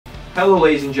Hello,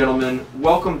 ladies and gentlemen.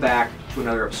 Welcome back to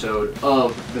another episode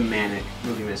of the Manic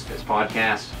Movie Misfits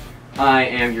podcast. I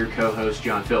am your co-host,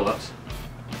 John Phillips.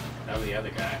 I'm the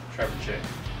other guy, Trevor Chick.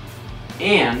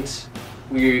 And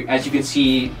we, as you can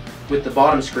see with the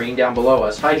bottom screen down below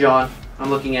us. Hi, John. I'm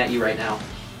looking at you right now.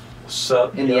 What's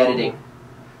up? In the editing.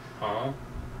 Huh?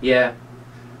 Yeah.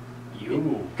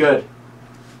 You. Good.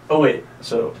 Oh wait,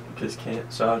 so because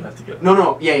can't, so I'd have to go.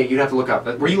 No. Yeah, you'd have to look up.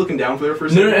 Were you looking down for there for a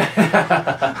second? No.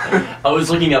 I was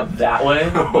looking up that way,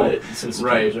 but since the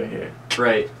camera's right here.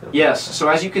 Right. Yes. So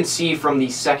as you can see from the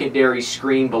secondary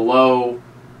screen below,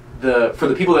 for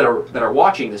the people that are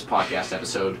watching this podcast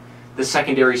episode, the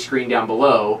secondary screen down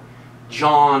below,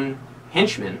 John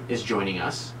Henchman is joining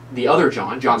us. The other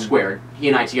John Squared. He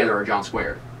and I together are John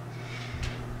Squared.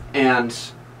 And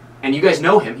you guys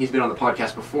know him. He's been on the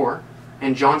podcast before.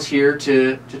 And John's here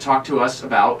to talk to us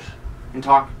about, and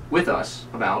talk with us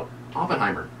about,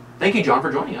 Oppenheimer. Thank you, John,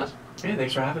 for joining us. Hey,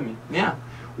 thanks for having me. Yeah.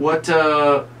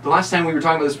 The last time we were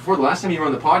talking about this before, the last time you were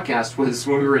on the podcast was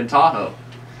when we were in Tahoe.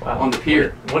 Wow. On the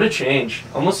pier. What a change.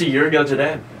 Almost a year ago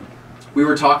today. We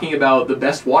were talking about the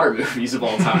best water movies of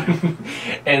all time.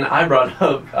 And I brought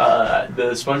up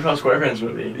the SpongeBob SquarePants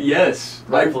movie. Yes.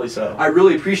 Rightfully so. I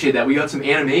really appreciate that. We got some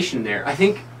animation there. I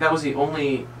think that was the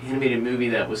only animated movie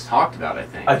that was talked about, I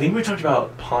think. I think we talked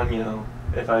about Ponyo,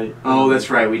 if I... Oh, that's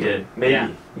right, we did. Maybe.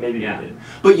 Yeah. Maybe Yeah. we did.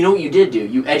 But you know what you did do?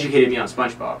 You educated me on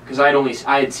SpongeBob, because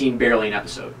I had seen barely an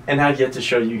episode. And I'd yet to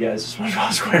show you guys the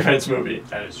SpongeBob SquarePants movie.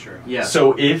 That is true. Yeah.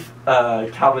 So if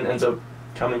Calvin ends up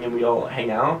coming and we all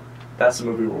hang out, that's the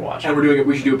movie we're watching. And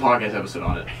we should do a podcast episode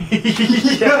on it.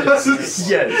 Yes.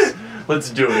 Yes. Let's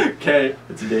do it. Okay.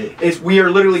 It's a date. We are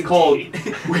literally called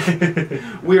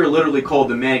we are literally called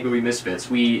the Manic Movie Misfits.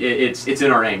 It's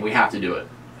in our name. We have to do it.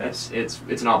 It's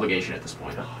an obligation at this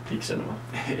point. Oh, peak cinema.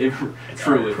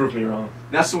 Truly. Prove me wrong.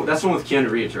 That's the one with Keanu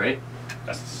Reeves, right?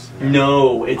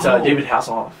 No, it's Oh. David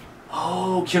Hasselhoff.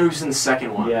 Oh, Keanu Reeves in the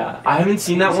second one. Yeah, I haven't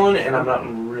seen that one, and I'm not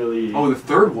really. Oh, the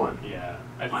third one. Yeah.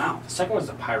 Wow. The second one's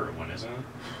the pirate one, isn't it?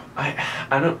 I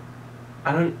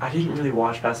didn't really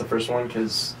watch past the first one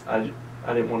because I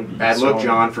didn't want to be. Bad look,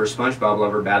 John, for a SpongeBob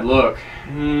lover. Bad look.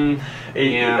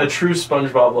 A true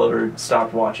SpongeBob lover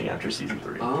stopped watching after season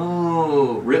 3.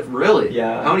 Oh, really?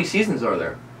 Yeah. How many seasons are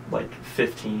there? Like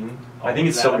 15. I think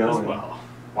it's still going. As well.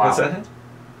 Wow. What's that?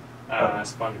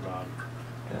 SpongeBob.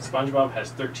 Yeah. SpongeBob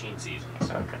has 13 seasons.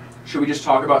 Okay. Should we just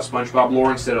talk about SpongeBob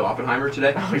lore instead of Oppenheimer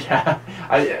today? Oh yeah,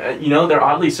 they're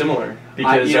oddly similar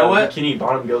because you know what? Bikini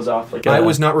Bottom goes off like. I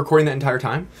was not recording that entire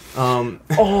time. I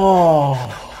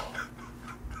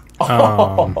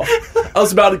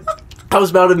was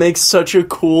about to make such a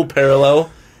cool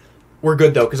parallel. We're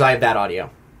good though because I have bad audio.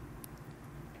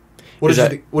 What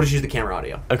is use the camera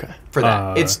audio? Okay. For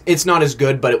that, it's not as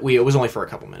good, but it was only for a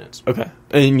couple minutes. Okay,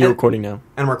 and you're recording now.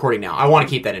 And I'm recording now. I want to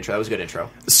keep that intro. That was a good intro.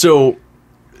 So,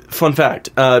 fun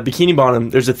fact: Bikini Bottom.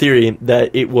 There's a theory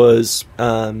that it was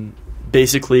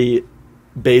basically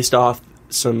based off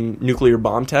some nuclear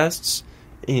bomb tests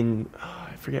in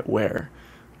I forget where,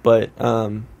 but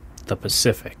the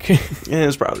Pacific. yeah, it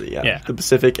was probably the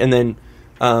Pacific, and then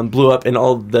blew up, and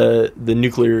all the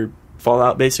nuclear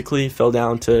fallout basically fell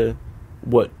down to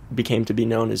what became to be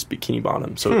known as Bikini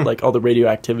Bottom. So like all the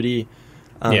radioactivity.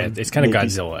 It's kind of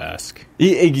Godzilla-esque.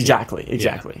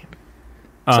 Exactly.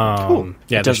 Cool.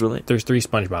 Yeah, it does relate. There's 3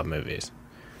 SpongeBob movies.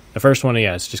 The first one,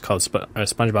 it's just called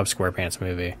SpongeBob SquarePants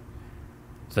movie.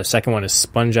 The second one is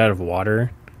Sponge Out of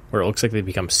Water, where it looks like they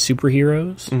become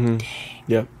superheroes. Mm-hmm.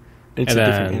 Yep. It's a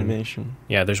different animation.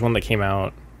 Yeah, there's one that came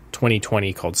out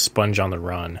 2020 called Sponge on the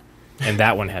Run, and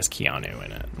that one has Keanu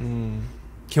in it.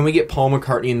 Can we get Paul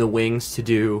McCartney and the Wings to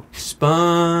do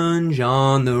Sponge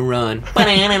on the Run?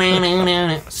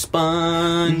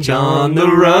 Sponge on the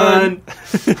Run.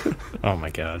 Oh my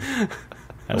god.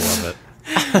 I love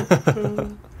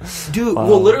it. Dude,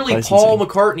 well, literally, Paul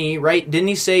McCartney, right? Didn't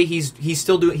he say he's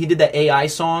still doing? He did that AI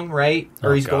song, right?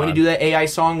 Or he's going to do that AI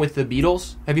song with the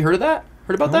Beatles. Have you heard of that?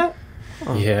 Heard about that?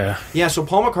 Oh. Yeah. Yeah. So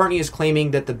Paul McCartney is claiming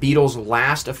that the Beatles'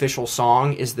 last official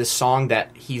song is this song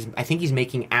that I think he's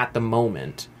making at the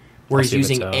moment, where he's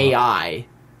using AI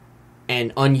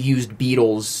and unused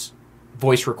Beatles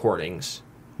voice recordings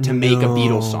to make a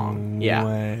Beatles song. Yeah.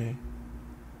 Way.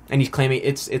 And he's claiming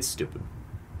it's stupid.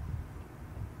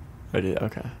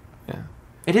 Okay. Yeah.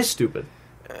 It is stupid.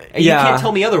 You can't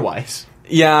tell me otherwise.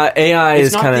 Yeah, AI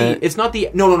is kind of... It's not the...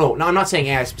 No, I'm not saying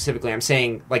AI specifically. I'm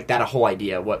saying, like, that whole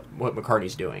idea, what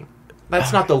McCartney's doing.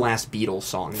 That's not the last Beatles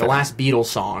song. The last Beatles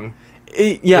song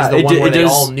is the one where they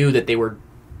all knew that they were...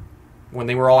 when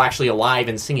they were all actually alive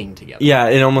and singing together. Yeah,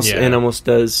 it almost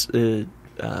does...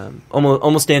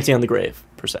 almost Dancing on the Grave,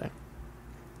 per se.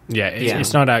 Yeah,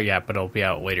 it's not out yet, but it'll be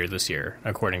out later this year,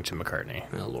 according to McCartney.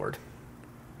 Oh, Lord.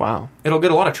 Wow. It'll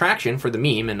get a lot of traction for the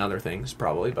meme and other things,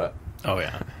 probably, but... Oh,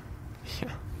 yeah.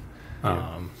 Yeah.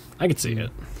 I could see it.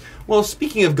 Well,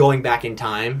 speaking of going back in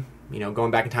time,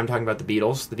 going back in time talking about the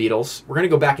Beatles, we're going to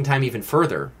go back in time even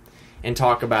further and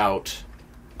talk about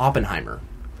Oppenheimer.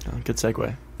 Oh, good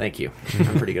segue. Thank you.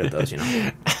 I'm pretty good at those,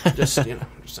 Just saying.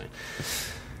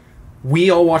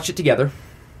 We all watched it together,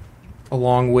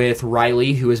 along with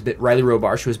Riley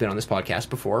Robarch, who has been on this podcast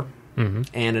before, and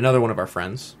another one of our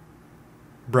friends,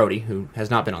 Brody, who has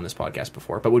not been on this podcast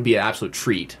before, but would be an absolute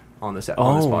treat on this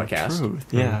podcast.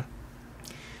 Truth. Yeah.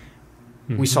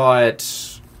 We saw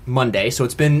it Monday, so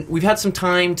we've had some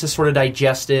time to sort of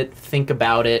digest it, think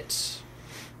about it,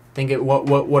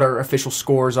 what our official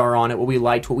scores are on it, what we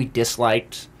liked, what we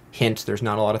disliked. Hint, there's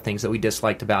not a lot of things that we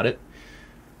disliked about it.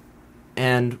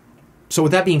 And so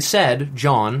with that being said,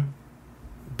 John,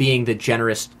 being the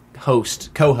generous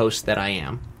co-host that I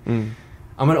am, I'm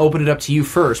going to open it up to you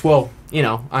first. Well,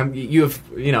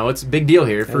 it's a big deal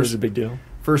here. It is a big deal.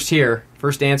 First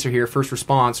answer here, first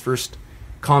response, first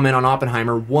comment on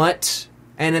Oppenheimer.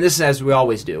 And this is as we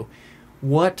always do,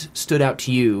 what stood out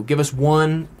to you? Give us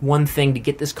one thing to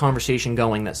get this conversation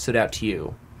going that stood out to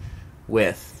you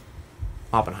with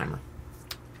Oppenheimer.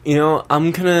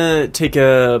 I'm going to take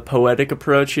a poetic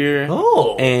approach here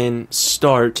and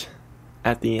start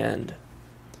at the end.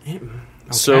 Okay.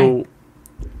 So,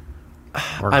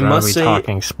 We're going to be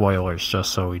talking spoilers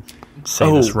just so we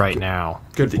say this right now.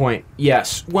 Good point.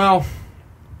 Yes. Well,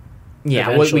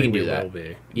 yeah, we can do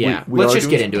that. Yeah, let's just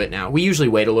get into it now. We usually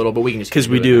wait a little, but we can just because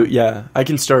we do. Yeah, I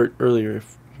can start earlier.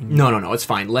 No, it's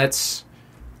fine. Let's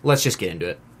just get into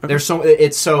it. Okay.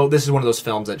 This is one of those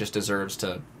films that just deserves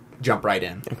to jump right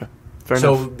in. Okay, fair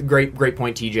enough. So great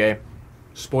point, TJ.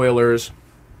 Spoilers.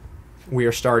 We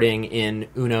are starting in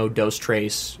Uno Dos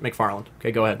Tres McFarland.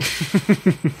 Okay, go ahead.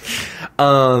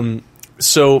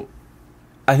 So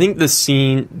I think the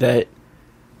scene that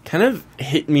kind of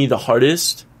hit me the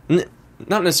hardest,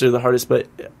 not necessarily the hardest, but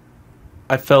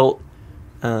I felt,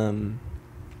 it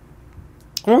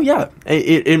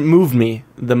moved me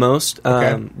the most,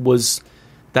 was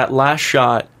that last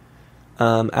shot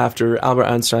after Albert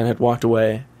Einstein had walked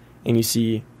away, and you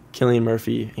see Cillian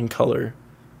Murphy in color,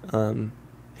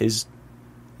 his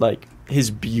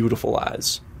beautiful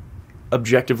eyes,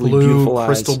 objectively beautiful eyes,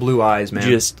 crystal blue eyes, man,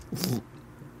 just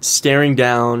staring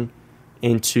down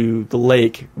into the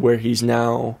lake where he's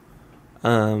now,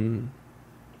 because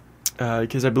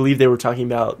I believe they were talking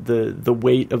about the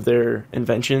weight of their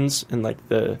inventions and like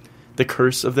the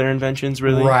curse of their inventions,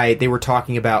 really. Right. They were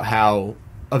talking about how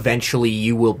eventually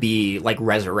you will be like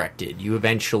resurrected. You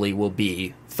eventually will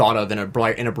be thought of in a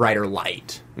brighter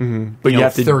light. Mm-hmm. But you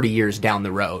have to 30 years down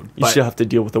the road. You still have to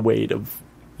deal with the weight of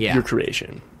your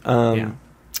creation. And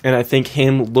I think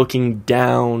him looking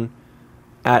down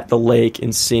at the lake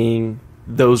and seeing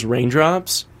those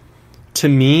raindrops, to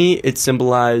me, it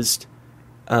symbolized,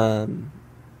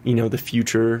 the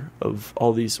future of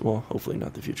all these. Well, hopefully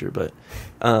not the future, but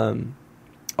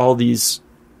all these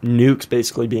nukes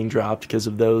basically being dropped because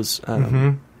of those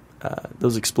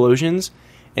explosions.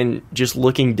 And just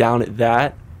looking down at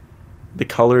that, the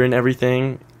color and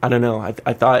everything, I don't know.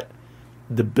 I thought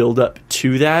the build-up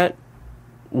to that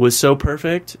was so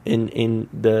perfect in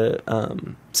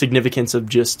the significance of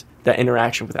just that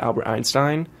interaction with Albert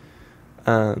Einstein.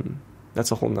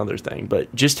 That's a whole nother thing.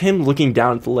 But just him looking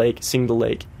down at the lake, seeing the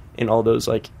lake, and all those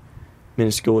like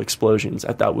minuscule explosions,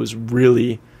 I thought was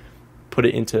really put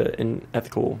it into an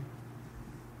ethical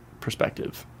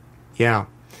perspective. Yeah.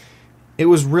 It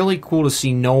was really cool to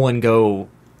see Nolan go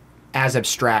as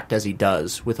abstract as he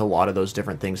does with a lot of those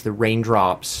different things. The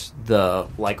raindrops,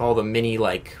 all the mini,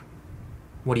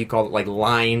 what do you call it? Like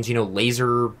lines,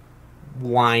 laser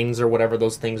lines or whatever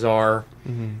those things are.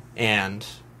 Mm-hmm. And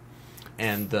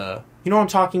the, you know what I'm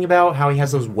talking about? How he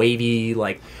has those wavy,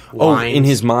 lines. Oh, in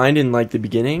his mind in, the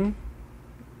beginning?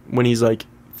 When he's,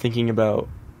 thinking about...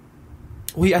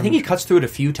 Well, I think he cuts through it a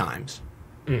few times.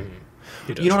 Mm-hmm.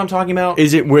 You know what I'm talking about?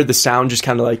 Is it where the sound just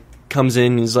kind of comes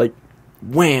in and is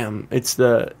wham? It's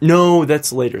no,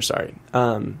 that's later. Sorry,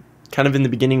 kind of in the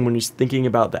beginning when he's thinking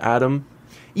about the atom.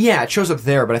 Yeah, it shows up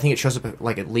there, but I think it shows up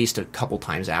at least a couple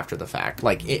times after the fact.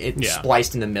 It's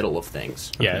spliced in the middle of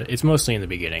things. Yeah, okay. It's mostly in the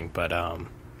beginning, but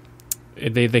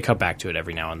they cut back to it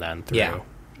every now and then. Through,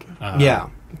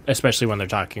 especially when they're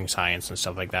talking science and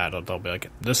stuff like that. They'll be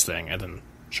like this thing, and then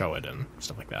show it and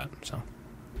stuff like that. So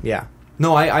yeah.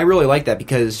 No, I really like that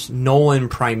because Nolan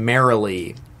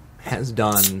primarily has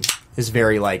done this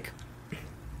very,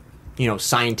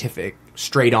 scientific,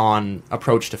 straight-on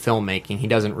approach to filmmaking. He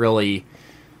doesn't really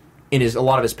in a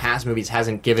lot of his past movies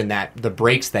hasn't given the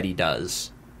breaks that he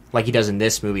does, like he does in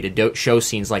this movie, to show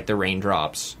scenes like the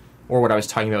raindrops or what I was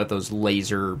talking about with those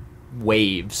laser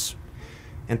waves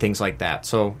and things like that.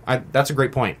 So that's a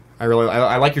great point. I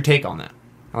like your take on that.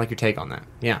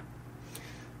 Yeah.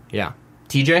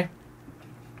 TJ,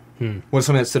 what's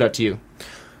something that stood out to you?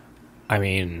 I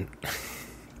mean,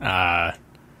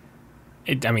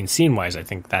 scene-wise, I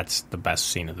think that's the best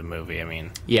scene of the movie. I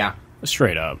mean, yeah,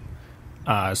 straight up.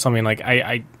 So I mean, like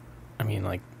I mean,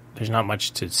 like there's not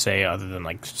much to say other than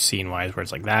like scene-wise, where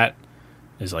it's like that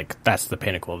is like that's the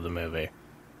pinnacle of the movie.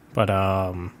 But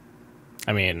I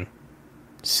mean,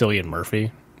 Cillian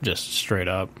Murphy, just straight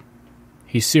up,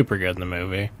 he's super good in the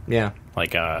movie. Yeah,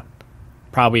 like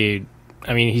probably.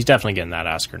 I mean, he's definitely getting that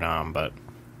Oscar nom, but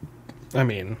I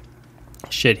mean,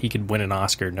 shit, he could win an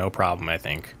Oscar, no problem, I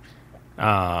think.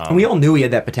 And we all knew he had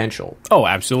that potential. Oh,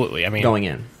 absolutely. I mean, going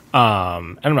in.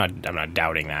 I'm not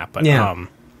doubting that, but yeah.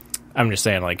 I'm just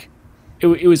saying, like,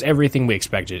 it was everything we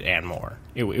expected and more.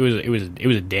 It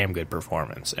was a damn good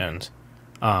performance, and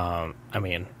I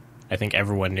mean, I think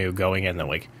everyone knew going in that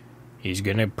like he's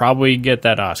gonna probably get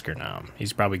that Oscar nom.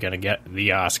 He's probably gonna get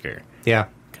the Oscar. Yeah.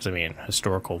 I mean,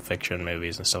 historical fiction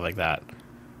movies and stuff like that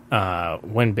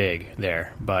win big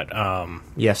there, but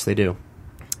yes, they do.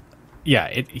 Yeah,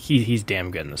 he's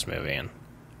damn good in this movie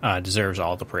and deserves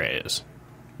all the praise.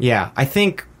 Yeah, I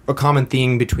think a common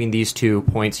theme between these 2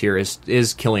 points here is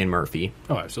Cillian Murphy.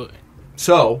 Oh, absolutely.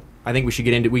 So I think we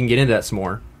can get into that some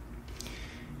more,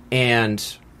 and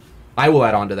I will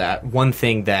add on to that one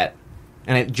thing that,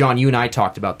 and John, you and I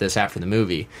talked about this after the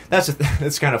movie.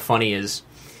 That's kind of funny is.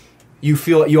 You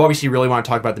obviously really want to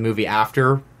talk about the movie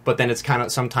after, but then it's kind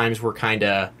of sometimes we're kind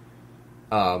of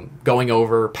going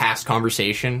over past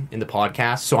conversation in the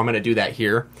podcast. So I'm going to do that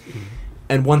here. Mm-hmm.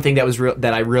 And one thing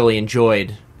that I really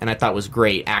enjoyed and I thought was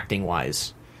great acting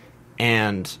wise,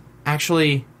 and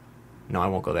actually, no, I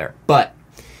won't go there. But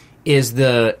is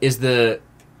the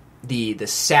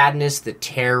sadness, the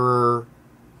terror,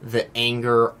 the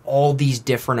anger, all these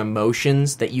different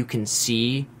emotions that you can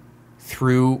see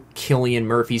through Cillian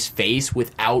Murphy's face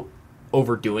without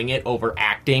overdoing it,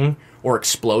 overacting, or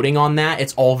exploding on that.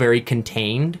 It's all very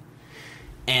contained,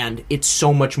 and it's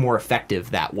so much more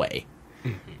effective that way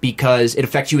because it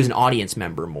affects you as an audience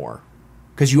member more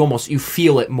because you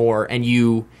feel it more, and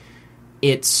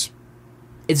it's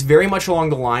very much along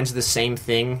the lines of the same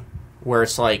thing where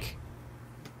it's like,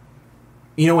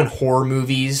 you know, in horror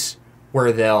movies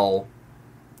where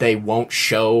they won't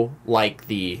show like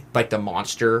the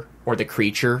monster or the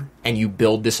creature, and you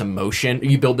build this emotion,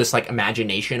 you build this like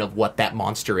imagination of what that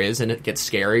monster is, and it gets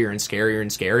scarier and scarier and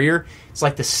scarier. It's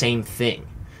like the same thing,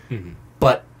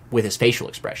 but with his facial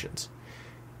expressions,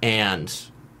 and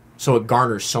so it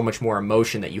garners so much more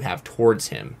emotion that you have towards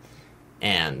him,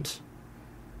 and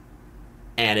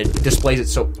it displays it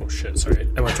so. Oh shit! Sorry,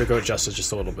 I went to go adjust it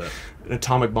just a little bit. An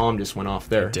atomic bomb just went off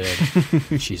there. It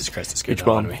did. Jesus Christ, it scared the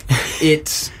hell out of me.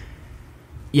 It's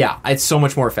so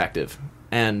much more effective.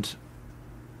 And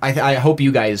I hope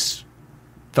you guys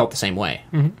felt the same way.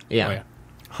 Mm-hmm. Yeah. Oh, yeah.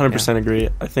 100% agree.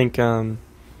 I think, I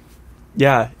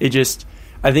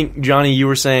think, Johnny, you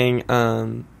were saying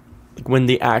like when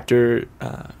the actor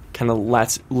kind of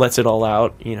lets it all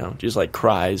out, you know, just like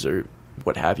cries or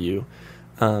what have you,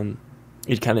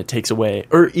 it kind of takes away.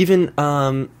 Or even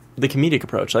the comedic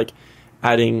approach, like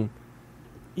adding,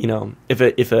 you know,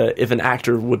 if an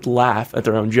actor would laugh at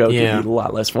their own joke, it'd be a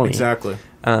lot less funny. Exactly.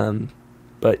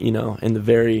 But, you know, in the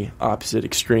very opposite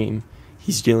extreme,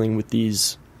 he's dealing with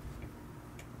these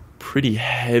pretty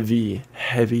heavy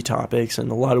topics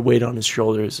and a lot of weight on his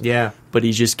shoulders. Yeah. But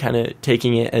he's just kind of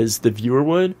taking it as the viewer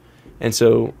would. And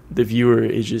so the viewer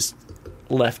is just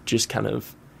left just kind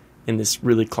of in this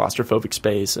really claustrophobic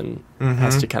space and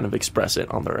has to kind of express it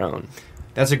on their own.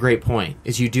 That's a great point,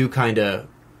 is you do kind of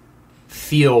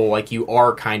feel like you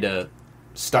are kind of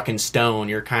stuck in stone.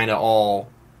 You're kind of all...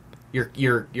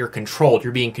 You're controlled.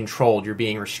 You're being controlled. You're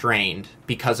being restrained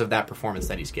because of that performance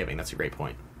that he's giving. That's a great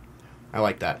point. I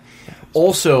like that.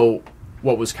 Also,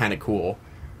 what was kind of cool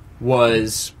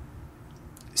was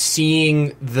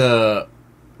seeing the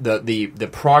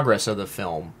progress of the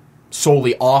film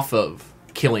solely off of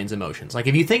Cillian's emotions. Like,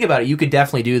 if you think about it, you could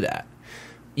definitely do that.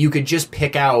 You could just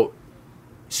pick out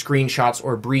screenshots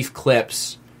or brief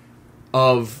clips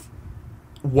of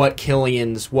what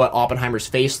Oppenheimer's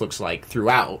face looks like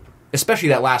throughout, especially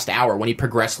that last hour when he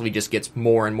progressively just gets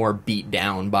more and more beat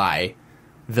down by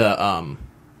the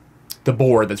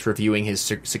board that's reviewing his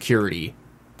security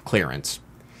clearance.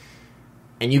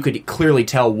 And you could clearly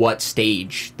tell what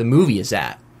stage the movie is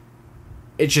at.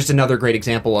 It's just another great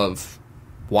example of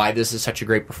why this is such a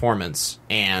great performance,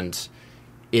 and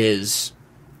is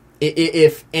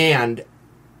if and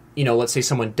let's say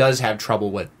someone does have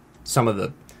trouble with some of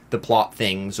the plot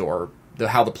things or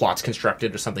how the plot's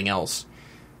constructed or something else,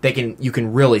 you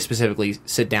can really specifically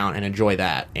sit down and enjoy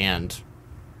that, and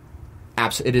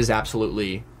it is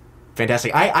absolutely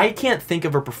fantastic. I can't think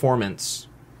of a performance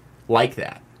like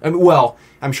that. I mean, well,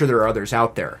 I'm sure there are others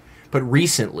out there, but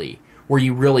recently, where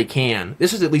you really can,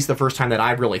 this is at least the first time that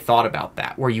I've really thought about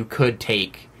that, where you could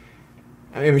take,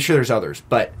 I'm sure there's others,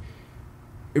 but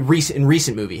in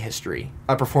recent movie history,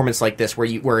 a performance like this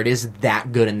where it is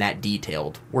that good and that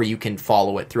detailed, where you can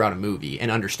follow it throughout a movie and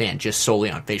understand just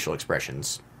solely on facial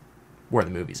expressions where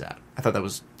the movie's at. I thought that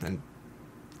was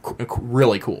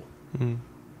really cool. Mm-hmm.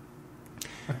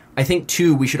 I think,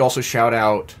 too, we should also shout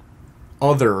out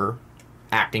other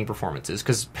acting performances,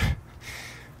 because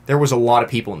there was a lot of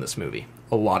people in this movie.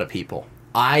 A lot of people.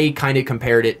 I kind of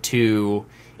compared it to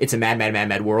It's a Mad, Mad, Mad,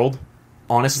 Mad World,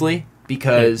 honestly,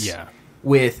 because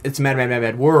with It's a Mad, Mad, Mad,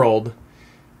 Mad World,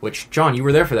 which, John, you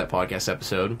were there for that podcast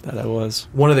episode. That I was.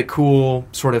 One of the cool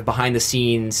sort of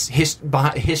behind-the-scenes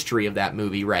history of that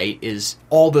movie, right, is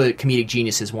all the comedic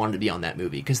geniuses wanted to be on that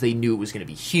movie because they knew it was going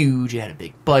to be huge, it had a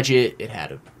big budget, it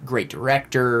had a great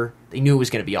director, they knew it was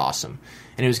going to be awesome,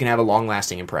 and it was going to have a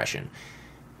long-lasting impression.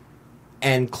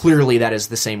 And clearly that is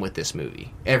the same with this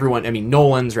movie.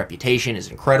 Nolan's reputation is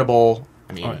incredible.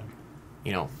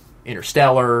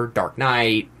 Interstellar, Dark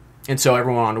Knight, and so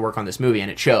everyone wanted to work on this movie, and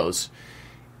it shows.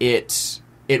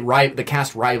 The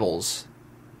cast rivals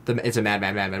It's a Mad,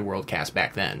 Mad, Mad, Mad World cast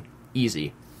back then.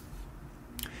 Easy.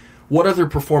 What other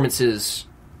performances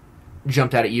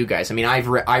jumped out at you guys? I mean, I've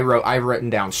written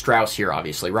down Strauss here,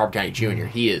 obviously. Robert Downey Jr.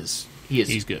 He's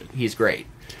good. He's great.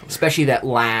 Especially that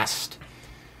last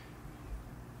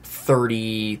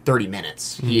 30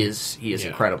 minutes. He is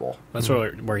incredible. That's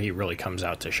where he really comes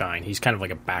out to shine. He's kind of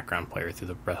like a background player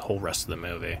through the whole rest of the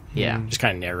movie. Yeah. Just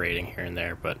kind of narrating here and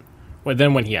there, but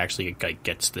then when he actually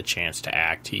gets the chance to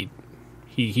act, he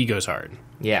goes hard.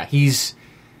 Yeah,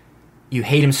 you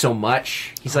hate him so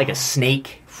much. He's like a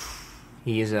snake.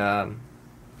 He's the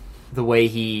way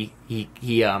he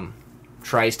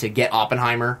tries to get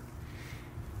Oppenheimer,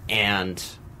 and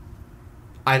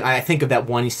I think of that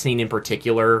one scene in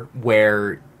particular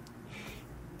where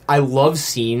I love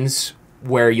scenes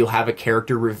where you'll have a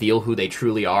character reveal who they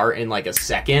truly are in like a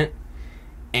second,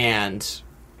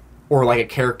 or like a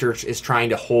character is trying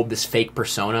to hold this fake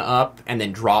persona up and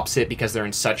then drops it because they're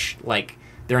in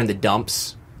they're in the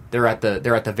dumps. They're at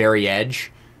the very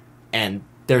edge, and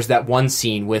there's that one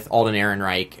scene with Alden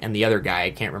Ehrenreich and the other guy.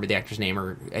 I can't remember the actor's name,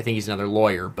 or I think he's another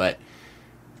lawyer, but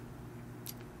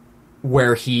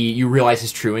where you realize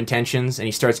his true intentions, and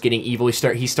he starts getting evil. He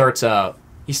starts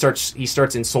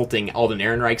insulting Alden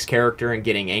Ehrenreich's character and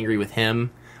getting angry with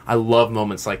him. I love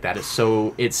moments like that. It's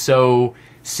so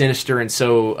sinister and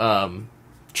so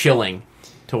chilling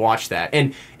to watch that.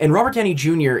 And Robert Downey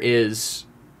Jr. is,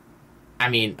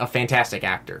 a fantastic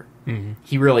actor. Mm-hmm.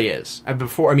 He really is.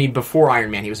 Before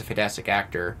Iron Man, he was a fantastic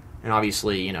actor, and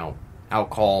obviously,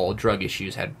 alcohol, drug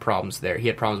issues had problems there. He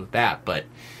had problems with that, but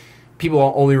people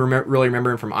only really remember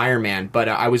him from Iron Man. But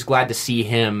I was glad to see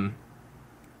him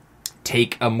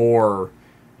take nothing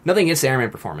against the Iron Man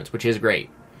performance, which is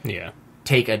great. Yeah,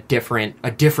 take a different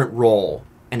role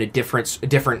and a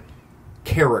different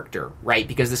character, right?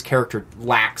 Because this character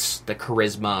lacks the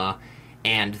charisma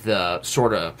and the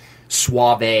sort of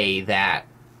suave that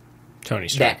Tony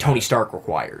Stark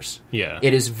requires. Yeah.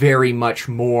 It is very much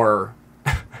more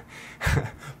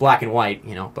black and white,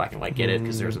 black and white, get it?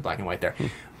 Because there's a black and white there.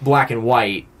 Black and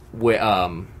white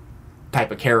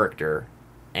type of character,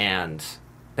 and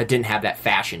that didn't have that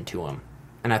fashion to him.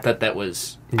 And I thought I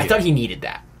thought he needed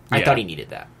that. I thought he needed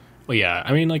that. Well, yeah.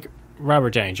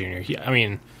 Robert Downey Jr., he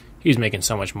was making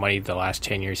so much money the last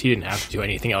 10 years, he didn't have to do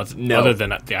anything else other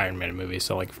than the Iron Man movie,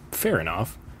 so, fair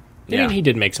enough. Yeah. He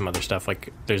did make some other stuff,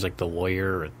 there's, The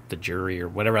Lawyer or The Jury or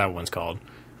whatever that one's called.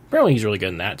 Apparently he's really good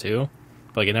in that, too.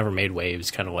 But, it never made waves,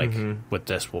 kind of what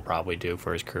this will probably do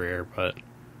for his career. But,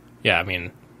 yeah,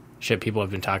 people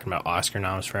have been talking about Oscar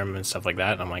noms for him and stuff like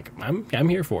that, and I'm like, I'm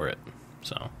here for it.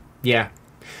 So. Yeah.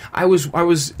 It was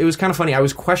kind of funny. I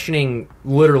was questioning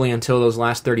literally until those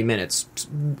last 30 minutes,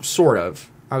 sort of.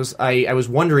 I was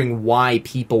wondering why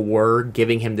people were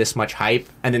giving him this much hype,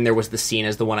 and then there was the scene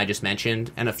as the one I just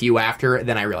mentioned, and a few after,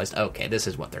 then I realized, okay, this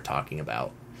is what they're talking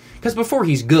about. Because before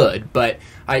he's good, but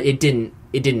it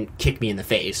didn't kick me in the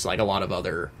face like a lot of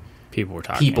other people were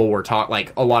talking.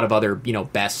 Like a lot of other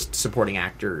best supporting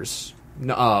actors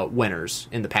winners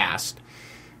in the past.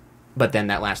 But then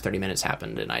that last 30 minutes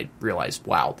happened, and I realized,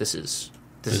 wow, this is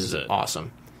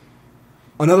awesome.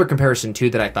 Another comparison, too,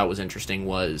 that I thought was interesting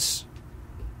was...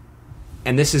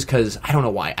 And this is because, I don't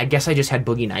know why. I guess I just had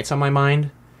Boogie Nights on my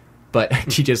mind. But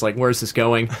TJ's like, where's this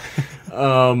going?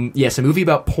 Yes, a movie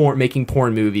about making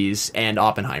porn movies and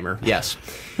Oppenheimer. Yes.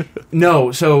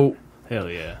 No, so... Hell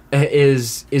yeah.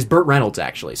 Is Burt Reynolds,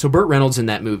 actually. So Burt Reynolds in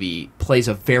that movie plays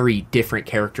a very different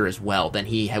character as well than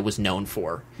he was known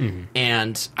for. Mm-hmm.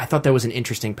 And I thought that was an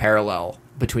interesting parallel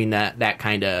between that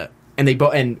kind of... And they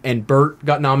and Burt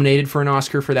got nominated for an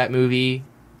Oscar for that movie.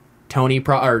 Tony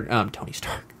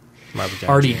Stark.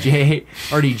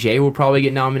 RDJ will probably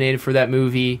get nominated for that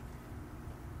movie.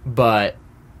 But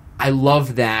I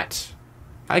love that.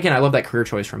 Again, I love that career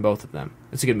choice from both of them.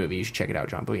 It's a good movie. You should check it out,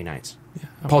 John. Boogie Nights. Yeah.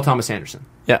 Paul Thomas Anderson.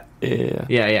 Yeah.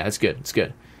 It's good. It's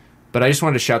good. But I just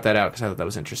wanted to shout that out because I thought that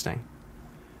was interesting.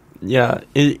 Yeah.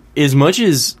 As much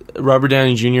as Robert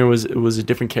Downey Jr. was a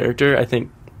different character, I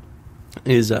think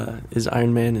is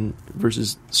Iron Man and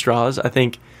versus Straws. I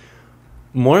think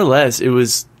more or less it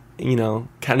was,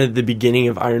 kind of the beginning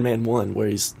of Iron Man 1, where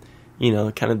he's,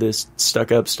 kind of this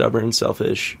stuck-up, stubborn,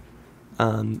 selfish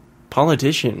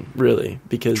politician, really.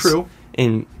 Because True.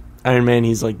 In Iron Man,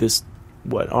 he's like this,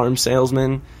 arms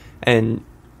salesman, and,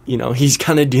 he's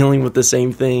kind of dealing with the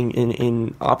same thing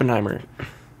in Oppenheimer.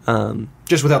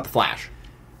 Just without the Flash.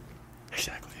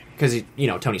 Exactly. Because,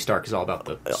 Tony Stark is all about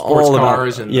the sports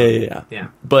cars. Yeah.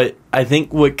 But I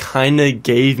think what kind of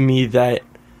gave me that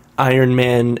Iron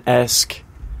Man-esque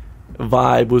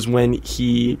vibe was when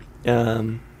he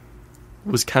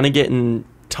was kind of getting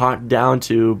talked down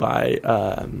to by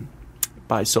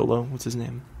Solo. What's his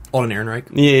name? Alden Ehrenreich.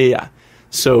 Yeah.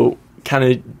 So kind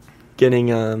of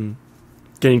getting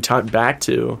talked back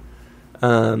to,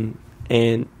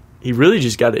 and he really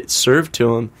just got it served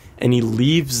to him, and he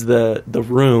leaves the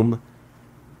room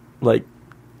like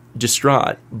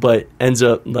distraught, but ends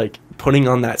up like putting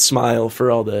on that smile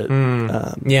for all the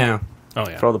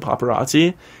for all the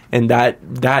paparazzi, and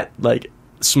that like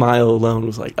smile alone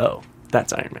was like, oh,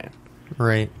 that's Iron Man.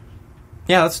 Right.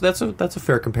 Yeah, that's a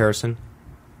fair comparison.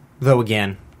 Though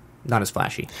again, not as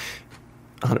flashy.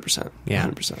 100%. Yeah.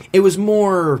 100%. It was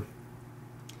more.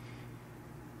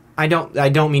 I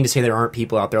don't mean to say there aren't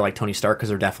people out there like Tony Stark, because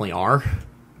there definitely are,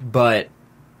 but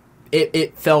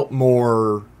it felt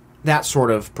more, that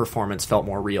sort of performance felt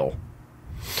more real.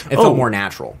 It felt more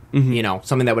natural. Mm-hmm.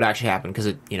 Something that would actually happen, because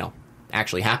it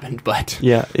actually happened. But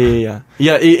yeah.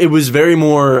 It was very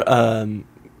more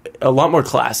a lot more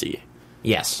classy.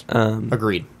 Yes,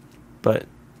 agreed. But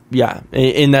yeah,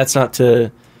 and that's not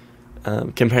to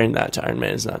comparing that to Iron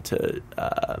Man is not to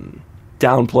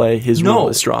downplay his role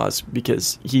as Straws,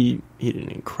 because he did an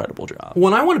incredible job. Well,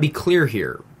 and I want to be clear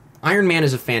here. Iron Man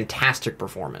is a fantastic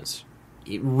performance.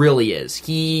 It really is.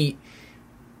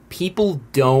 People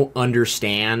don't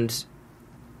understand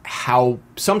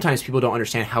sometimes people don't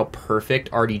understand how perfect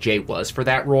RDJ was for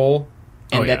that role,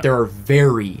 and that there are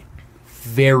very,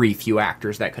 very few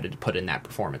actors that could have put in that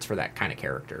performance for that kind of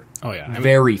character. Oh, yeah.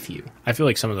 Very few. I feel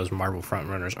like some of those Marvel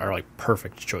frontrunners are, like,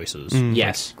 perfect choices.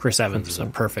 Yes. Like, Chris Evans is a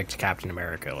perfect Captain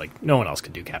America. Like, no one else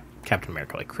could do Captain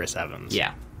America like Chris Evans.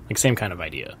 Yeah. Like, same kind of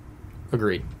idea.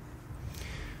 Agreed.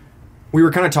 We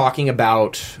were kind of talking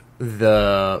about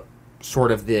the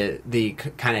sort of the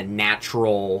kind of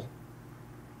natural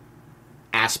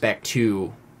aspect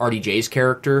to RDJ's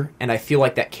character, and I feel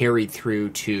like that carried through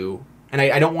to... And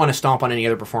I don't want to stomp on any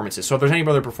other performances. So if there's any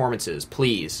other performances,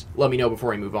 please let me know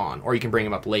before we move on, or you can bring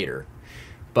them up later.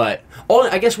 But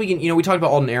I guess we can. We talked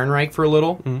about Alden Ehrenreich for a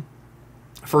little.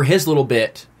 Mm-hmm. For his little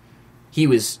bit, he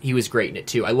was great in it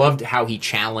too. I loved how he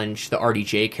challenged the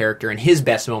RDJ character, and his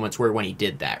best moments were when he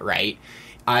did that. Right.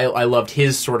 I loved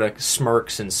his sort of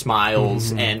smirks and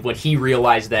smiles, and when he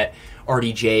realized that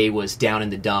RDJ was down in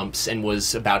the dumps and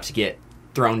was about to get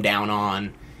thrown down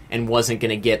on, and wasn't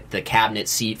going to get the cabinet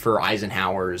seat for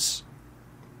Eisenhower's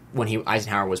when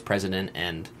Eisenhower was president,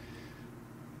 and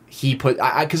he put...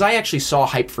 Because I actually saw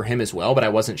hype for him as well, but I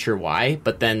wasn't sure why.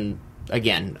 But then,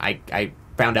 again, I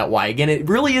found out why. Again, it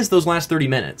really is those last 30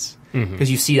 minutes,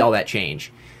 because you see all that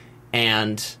change.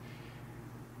 And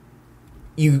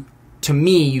to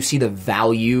me, you see the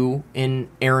value in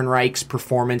Ehrenreich's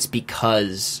performance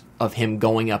because of him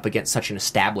going up against such an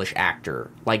established actor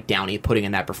like Downey putting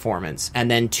in that performance, and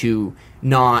then to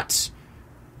not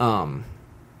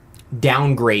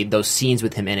downgrade those scenes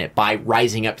with him in it by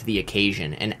rising up to the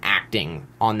occasion and acting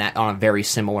on a very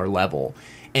similar level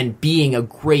and being a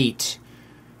great...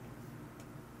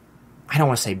 I don't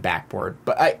want to say backboard,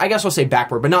 but I guess I'll say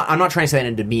backboard, but I'm not trying to say that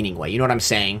in a demeaning way. You know what I'm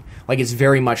saying? Like, it's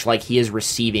very much like he is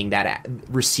receiving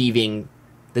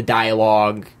the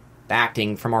dialogue, the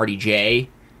acting from RDJ,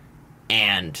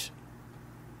 and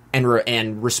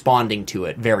and responding to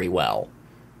it very well.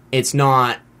 It's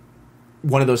not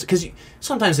one of those, because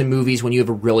sometimes in movies when you have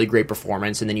a really great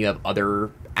performance and then you have other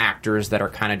actors that are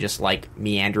kind of just like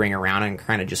meandering around and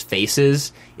kind of just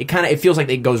faces, it feels like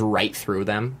it goes right through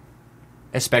them,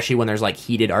 especially when there's like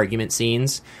heated argument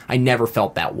scenes. I never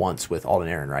felt that once with Alden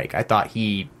Ehrenreich. I thought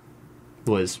he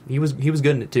was good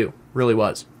in it too, really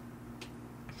was.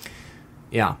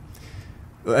 Yeah,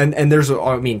 and there's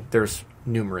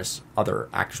numerous other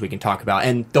actors we can talk about,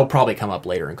 and they'll probably come up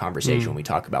later in conversation when we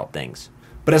talk about things.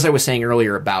 But as I was saying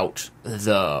earlier about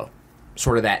the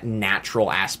sort of that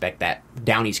natural aspect that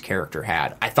Downey's character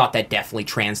had, I thought that definitely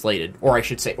translated, or I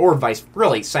should say, or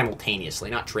really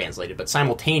simultaneously, not translated, but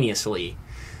simultaneously,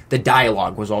 the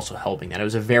dialogue was also helping that. It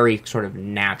was a very sort of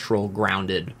natural,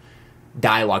 grounded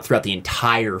dialogue throughout the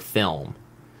entire film.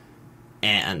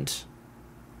 And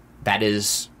that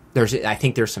is, I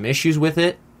think there's some issues with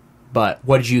it, but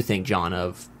what did you think, John,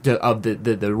 of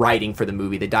the writing for the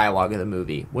movie, the dialogue of the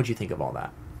movie? What did you think of all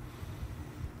that?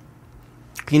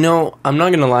 I'm not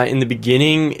going to lie. In the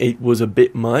beginning, it was a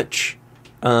bit much,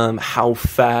 how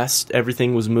fast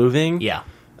everything was moving. Yeah.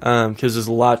 Because there's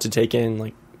a lot to take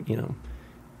in,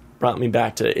 brought me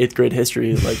back to 8th grade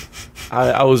history. Like,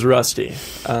 I was rusty.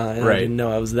 And right. I didn't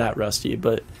know I was that rusty.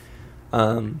 But,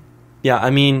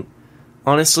 yeah,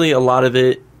 honestly, a lot of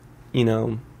it,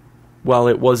 while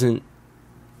it wasn't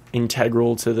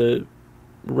integral to the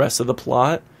rest of the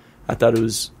plot, I thought it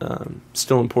was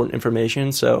still important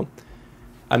information. So,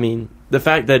 the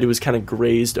fact that it was kind of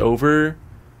grazed over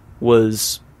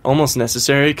was almost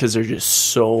necessary because there's just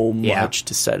so much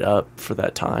to set up for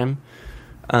that time.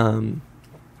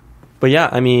 But yeah,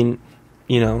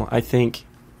 I think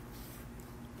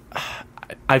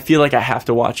I feel like I have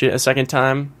to watch it a second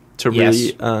time to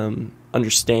really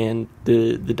understand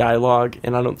the dialogue,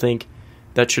 and I don't think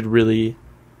that should really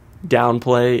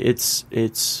downplay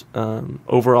its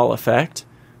overall effect.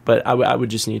 But I would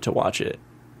just need to watch it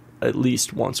at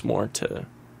least once more to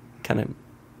kind of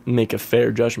make a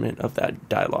fair judgment of that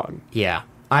dialogue. Yeah.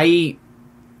 I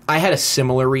had a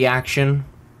similar reaction,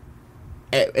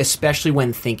 especially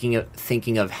when thinking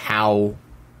of how,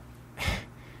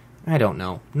 I don't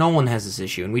know. Nolan has this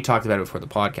issue, and we talked about it before the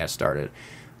podcast started,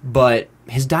 but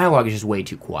his dialogue is just way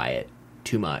too quiet,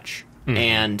 too much. Mm.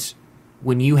 And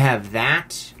when you have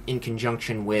that in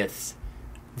conjunction with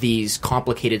these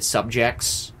complicated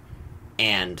subjects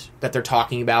and that they're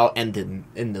talking about, and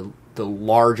the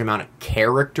large amount of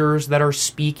characters that are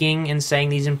speaking and saying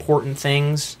these important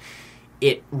things,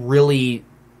 it really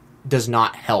does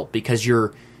not help, because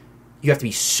you have to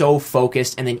be so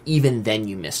focused, and then even then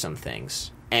you miss some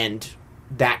things, and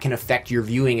that can affect your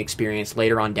viewing experience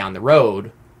later on down the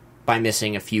road by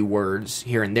missing a few words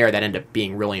here and there that end up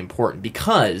being really important.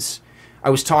 Because I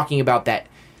was talking about that,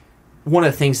 one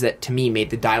of the things that to me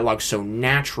made the dialogue so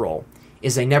natural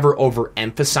is they never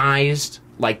overemphasized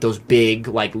like those big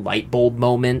like light bulb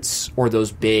moments, or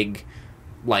those big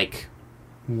like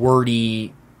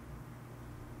wordy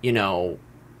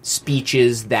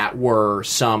speeches that were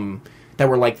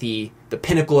like the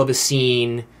pinnacle of a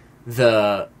scene,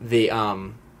 the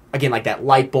again, like that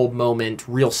light bulb moment,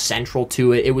 real central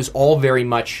to it. It was very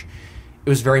much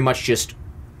just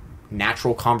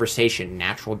natural conversation,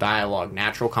 natural dialogue,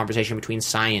 natural conversation between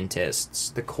scientists,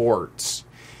 the courts,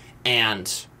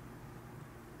 and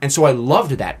so I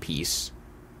loved that piece.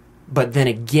 But then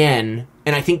again,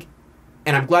 and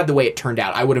I'm glad the way it turned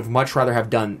out. I would have much rather have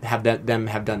done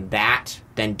that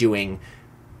than doing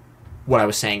what I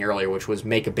was saying earlier, which was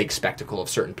make a big spectacle of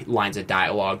certain lines of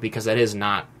dialogue, because that is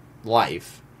not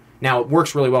life. Now, it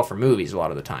works really well for movies a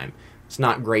lot of the time. It's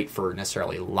not great for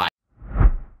necessarily life.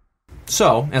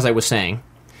 So, as I was saying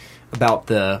about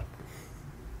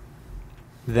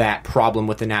that problem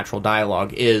with the natural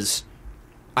dialogue is,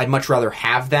 I'd much rather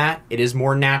have that. It is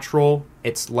more natural.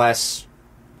 It's less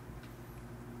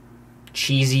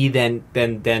cheesy than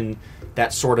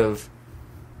that sort of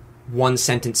one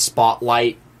sentence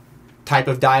spotlight type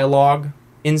of dialogue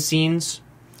in scenes.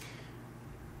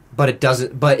 But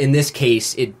in this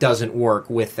case, it doesn't work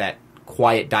with that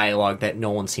quiet dialogue that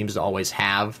Nolan seems to always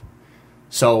have.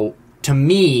 So to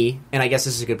me, and I guess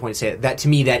this is a good point to say that to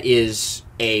me that is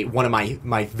one of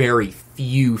my very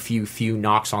few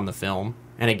knocks on the film.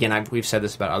 And again, we've said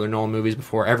this about other Nolan movies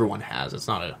before. Everyone has. It's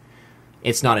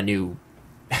not a new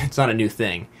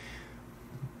thing.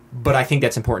 But I think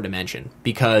that's important to mention,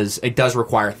 because it does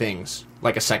require things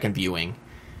like a second viewing,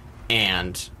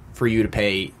 and for you to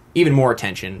pay even more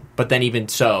attention. But then even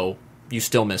so, you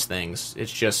still miss things.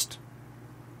 It's just,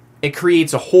 it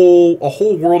creates a whole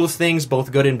world of things,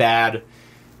 both good and bad,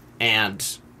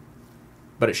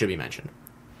 but it should be mentioned.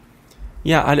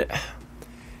 Yeah,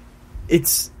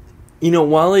 it's,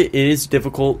 while it is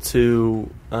difficult to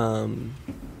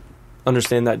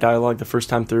understand that dialogue the first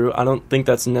time through, I don't think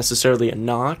that's necessarily a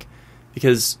knock,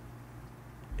 because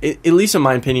at least in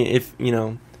my opinion, if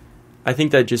I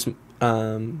think that just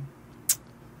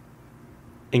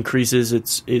increases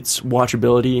its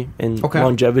watchability and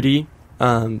longevity,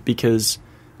 because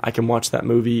I can watch that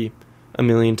movie a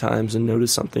million times and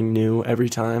notice something new every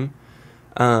time,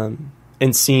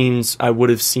 and scenes I would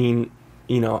have seen,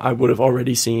 I would have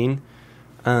already seen,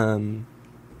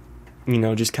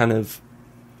 just kind of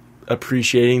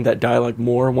appreciating that dialogue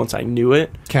more once I knew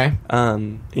it. Okay.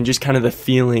 And just kind of the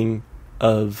feeling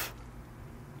of,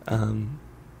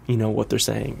 what they're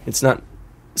saying.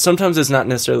 Sometimes it's not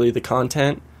necessarily the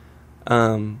content,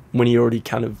 when you already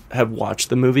kind of have watched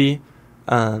the movie,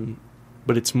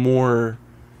 but it's more,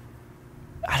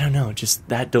 I don't know, just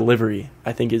that delivery,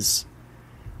 I think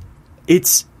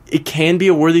it can be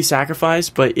a worthy sacrifice,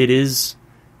 but it is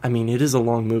a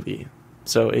long movie.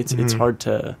 So it's hard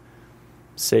to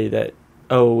say that,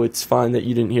 oh, it's fine that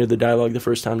you didn't hear the dialogue the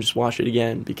first time, just watch it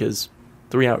again, because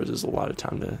 3 hours is a lot of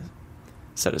time to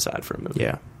set aside for a movie.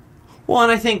 Yeah. Well,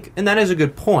 and I think, and that is a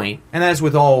good point, and that is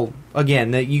with all,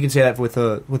 again, that you can say that with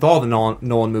all the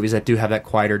Nolan movies that do have that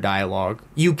quieter dialogue.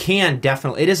 You can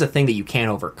definitely, it is a thing that you can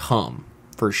overcome,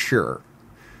 for sure.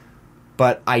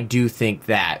 But I do think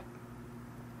that,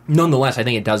 nonetheless, I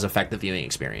think it does affect the viewing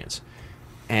experience.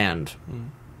 And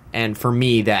for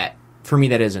me that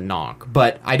is a knock.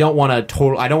 But I don't want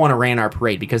to rain our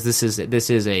parade, because this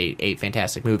is a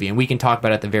fantastic movie, and we can talk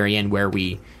about it at the very end where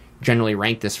we generally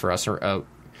rank this for us, or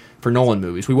for Nolan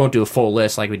movies. We won't do a full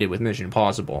list like we did with Mission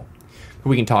Impossible, but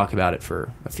we can talk about it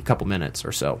for a couple minutes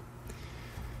or so.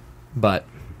 But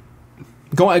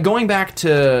going back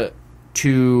to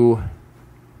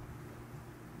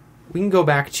we can go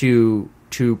back to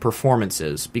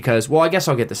performances, because, well, I guess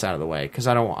I'll get this out of the way, because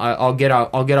I'll get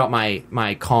out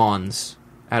my cons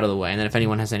out of the way, and then if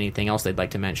anyone has anything else they'd like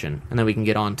to mention, and then we can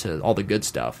get on to all the good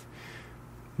stuff.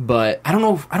 But I don't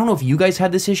know if you guys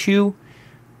had this issue,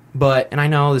 and I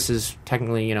know this is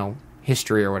technically,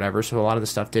 history or whatever, so a lot of the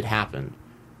stuff did happen,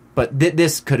 but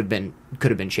this could have been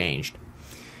changed.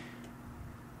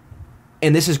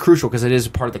 And this is crucial because it is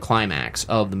part of the climax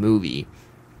of the movie,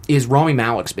 is Rami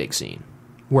Malek's big scene,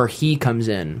 where he comes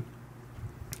in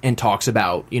and talks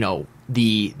about,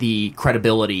 the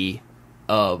credibility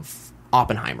of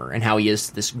Oppenheimer, and how he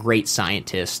is this great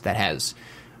scientist that has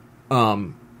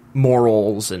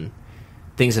morals and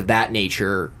things of that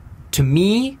nature. To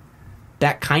me,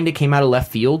 that kind of came out of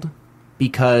left field,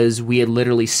 because we had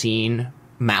literally seen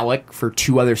Malek for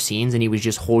 2 other scenes, and he was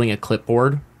just holding a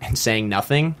clipboard and saying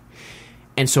nothing.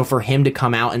 And so for him to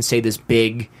come out and say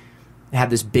have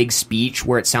this big speech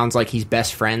where it sounds like he's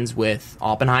best friends with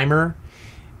Oppenheimer,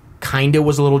 kind of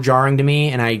was a little jarring to me,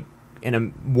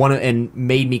 and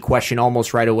made me question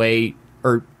almost right away,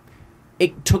 or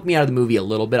it took me out of the movie a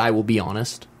little bit, I will be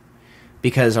honest,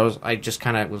 because I just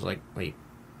kind of was like, wait,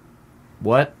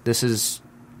 what?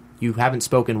 You haven't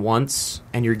spoken once,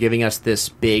 and you're giving us this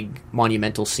big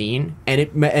monumental scene, and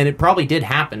it probably did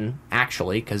happen,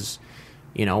 actually, because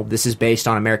this is based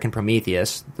on American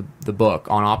Prometheus, the book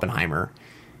on Oppenheimer,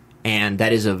 and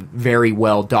that is a very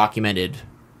well documented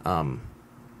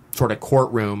sort of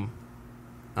courtroom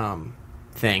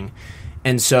thing,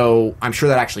 and so I'm sure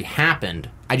that actually happened.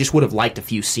 I just would have liked a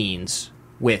few scenes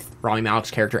with Rami Malek's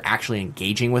character actually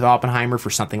engaging with Oppenheimer for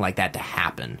something like that to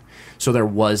happen. So there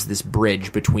was this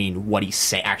bridge between what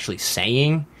he's actually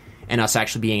saying and us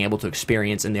actually being able to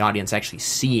experience, and the audience actually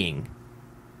seeing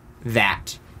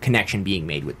that connection being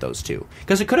made with those two.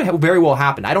 Because it could have very well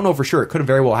happened. I don't know for sure. It could have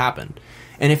very well happened.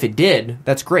 And if it did,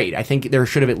 that's great. I think there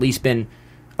should have at least been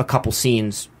a couple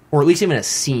scenes, or at least even a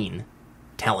scene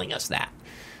telling us that.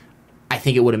 I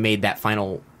think it would have made that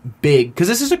final big, because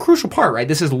this is a crucial part, right?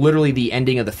 This is literally the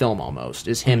ending of the film almost,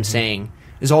 is him saying,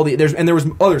 there was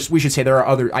others, we should say there are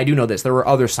other, I do know this, there were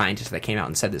other scientists that came out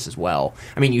and said this as well.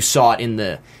 I mean, you saw it in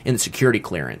the security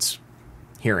clearance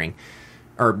hearing,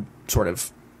 or sort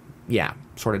of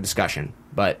discussion,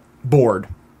 but board.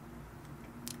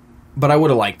 But I would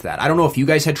have liked that. I don't know if you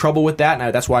guys had trouble with that,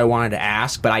 and that's why I wanted to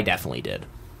ask, but I definitely did.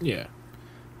 Yeah.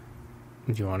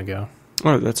 Do you want to go?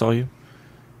 Oh, that's all you?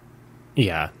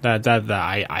 Yeah,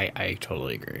 I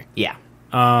totally agree. Yeah.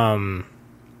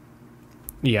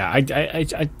 Yeah, I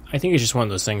think it's just one of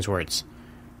those things where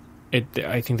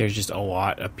I think there's just a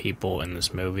lot of people in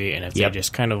this movie, and if they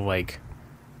just kind of like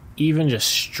even just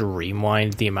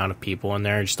streamlined the amount of people in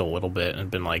there just a little bit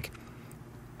and been like,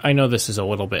 I know this is a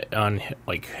little bit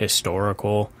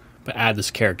historical, but add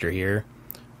this character here,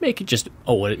 make it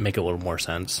a little more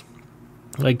sense.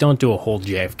 Like, don't do a whole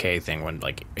JFK thing when,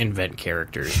 like, invent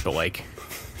characters, but, like...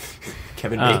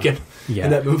 Kevin Bacon yeah.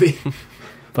 in that movie.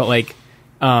 But, like,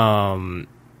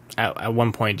 at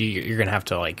one point, you're going to have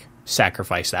to, like,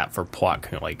 sacrifice that for plot,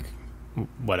 like,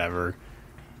 whatever.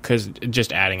 Because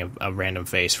just adding a random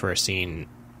face for a scene,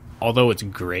 although it's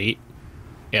great,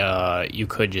 you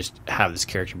could just have this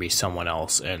character be someone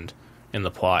else and in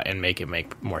the plot and make it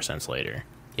make more sense later.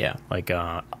 Yeah. Like,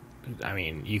 I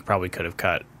mean, you probably could have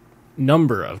cut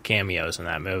number of cameos in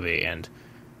that movie and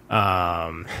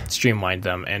streamlined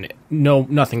them, and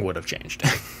nothing would have changed.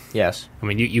 Yes. I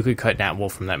mean, you could cut Nat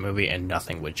Wolff from that movie and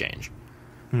nothing would change.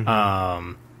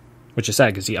 Mm-hmm. Which is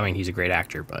sad because he's a great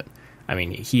actor, but I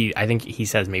mean, I think he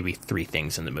says maybe 3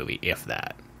 things in the movie, if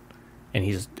that, and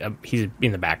he's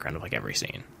in the background of like every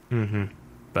scene. Mm-hmm.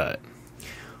 But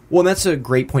well, that's a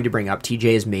great point to bring up. TJ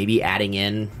is maybe adding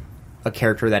in a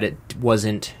character that it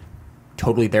wasn't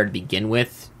totally there to begin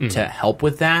with to help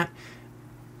with that.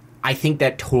 I think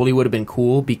that totally would have been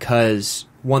cool, because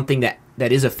one thing that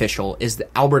is official is that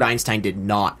Albert Einstein did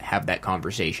not have that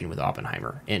conversation with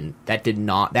Oppenheimer, and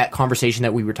that conversation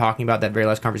that we were talking about, that very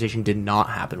last conversation, did not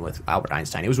happen with Albert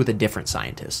Einstein. It was with a different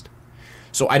scientist.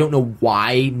 So I don't know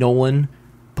why Nolan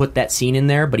put that scene in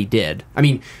there, but he did. I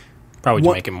mean, probably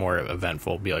to make it more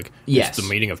eventful. Be like, yes, it's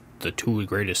the meeting of the 2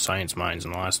 greatest science minds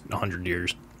in the last 100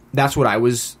 years. That's what I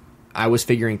was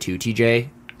figuring too, TJ.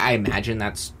 I imagine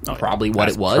that's probably what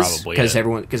it was, because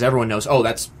everyone knows. Oh,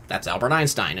 that's Albert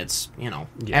Einstein. It's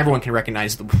everyone can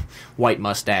recognize the white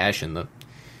mustache and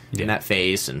that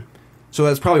face, and so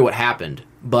that's probably what happened.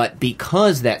 But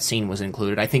because that scene was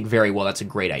included, I think very well that's a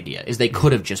great idea. Is they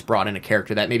could have just brought in a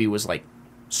character that maybe was like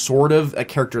sort of a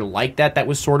character like that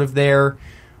was sort of there,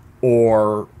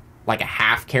 or like a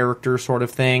half character sort of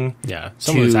thing. Yeah,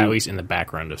 someone who's at least in the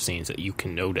background of scenes that you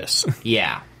can notice.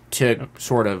 Yeah, to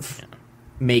sort of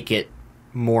make it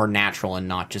more natural and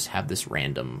not just have this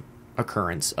random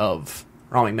occurrence of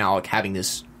Rami Malek having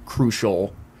this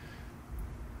crucial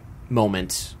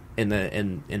moment in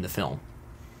the film.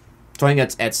 So I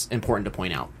think that's important to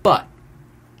point out. But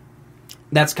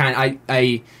that's kind of,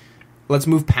 I let's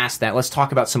move past that. Let's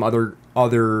talk about some other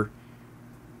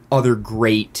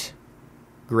great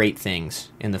things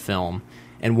in the film.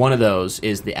 And one of those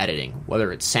is the editing,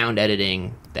 whether it's sound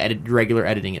editing, the regular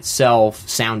editing itself,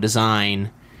 sound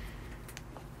design.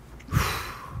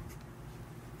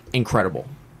 Incredible.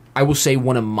 I will say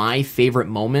one of my favorite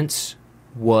moments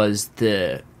was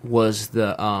the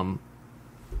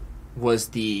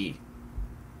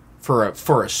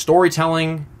for a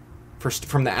storytelling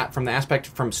from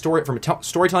a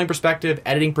storytelling perspective,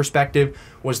 editing perspective,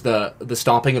 was the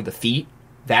stomping of the feet,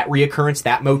 that reoccurrence,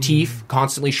 that motif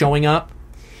constantly showing up.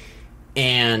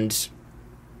 And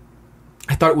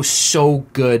I thought it was so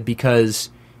good because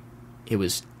it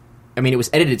was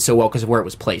edited so well because of where it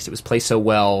was placed. It was placed so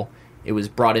well. It was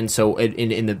brought in so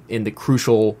in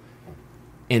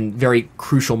very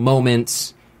crucial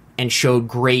moments, and showed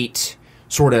great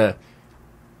sort of.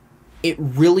 It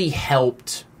really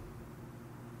helped,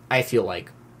 I feel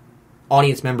like,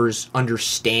 audience members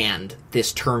understand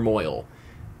this turmoil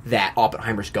that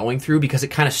Oppenheimer's going through, because it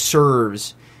kind of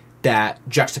serves that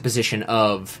juxtaposition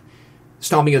of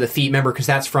stomping of the feet. Remember, because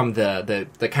that's from the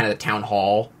kind of the town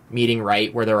hall meeting,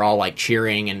 right, where they're all like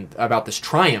cheering and about this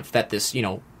triumph that this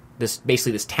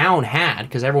town had,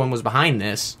 because everyone was behind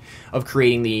this, of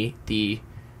creating the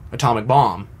atomic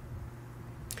bomb.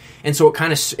 And so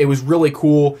it was really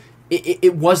cool.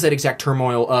 It was that exact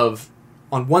turmoil of,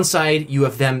 on one side you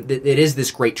have them, it is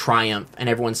this great triumph and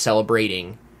everyone's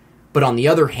celebrating, but on the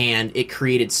other hand it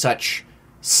created such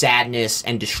sadness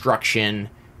and destruction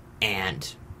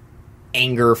and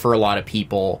anger for a lot of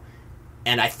people.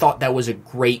 And I thought that was a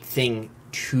great thing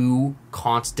to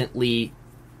constantly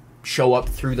show up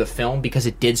through the film, because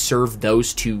it did serve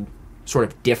those two sort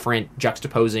of different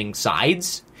juxtaposing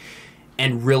sides,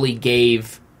 and really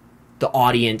gave the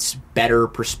audience better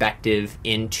perspective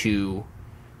into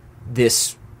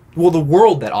this, the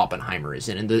world that Oppenheimer is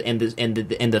in, and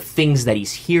the things that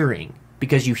he's hearing.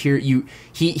 Because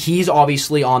he's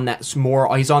obviously on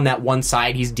he's on that one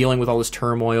side, he's dealing with all this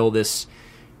turmoil, this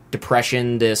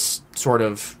depression, this sort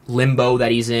of limbo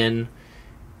that he's in.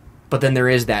 But then there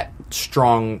is that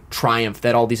strong triumph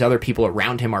that all these other people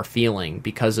around him are feeling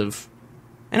because of,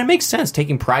 and it makes sense,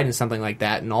 taking pride in something like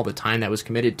that and all the time that was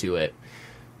committed to it.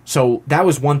 So that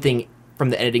was one thing from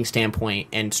the editing standpoint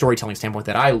and storytelling standpoint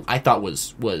that I thought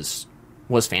was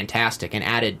fantastic, and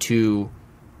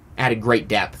added great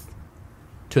depth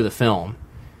to the film.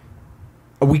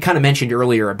 We kind of mentioned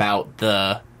earlier about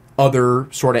the other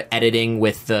sort of editing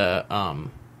with the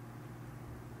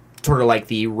sort of like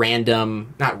the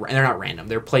random, they're not random,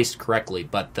 they're placed correctly,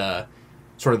 but the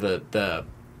sort of the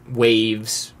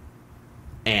waves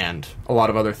and a lot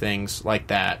of other things like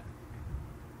that.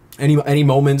 Any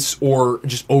moments or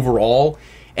just overall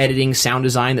editing, sound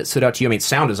design that stood out to you? I mean,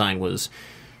 sound design was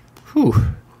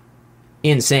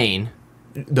insane.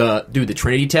 The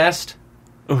Trinity test.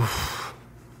 Oof.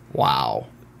 Wow.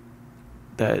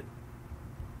 That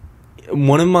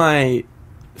one of my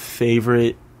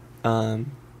favorite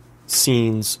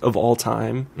scenes of all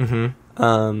time.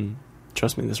 Mm-hmm.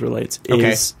 Trust me, this relates.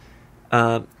 Okay. Is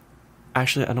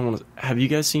actually, I don't want to. Have you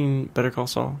guys seen Better Call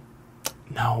Saul?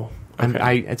 No. Okay.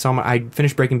 I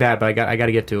finished Breaking Bad, but I got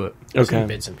to get to it. Okay.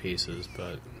 Bits and pieces,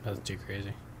 but nothing too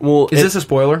crazy. Well, Is this a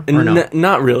spoiler or no?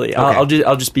 Not really. Okay.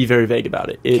 I'll just be very vague about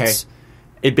it.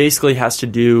 It basically has to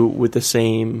do with the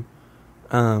same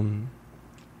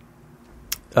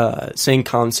same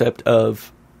concept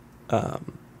of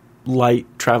light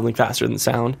traveling faster than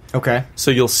sound. Okay. So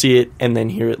you'll see it and then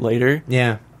hear it later.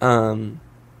 Yeah. And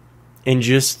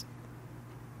just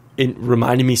it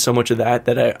reminded me so much of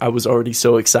that I was already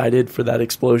so excited for that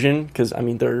explosion, because I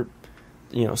mean they're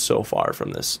so far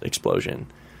from this explosion,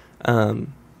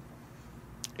 and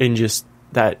just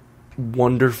that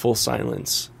wonderful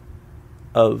silence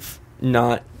of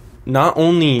not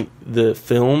only the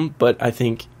film, but I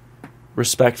think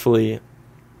respectfully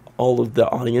all of the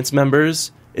audience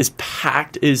members. As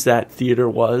packed as that theater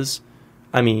was,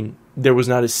 I mean there was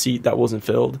not a seat that wasn't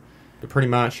filled. Pretty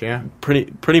much, yeah.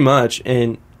 Pretty much.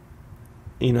 And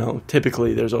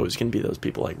typically there's always going to be those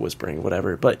people like whispering,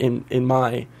 whatever. But in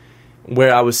my,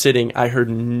 where I was sitting, I heard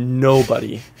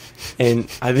nobody. And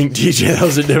I think, DJ, that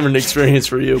was a different experience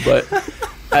for you. But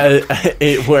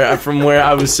from where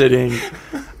I was sitting,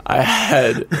 I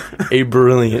had a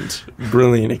brilliant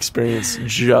experience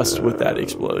just with that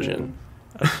explosion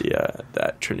of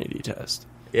that Trinity test.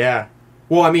 Yeah.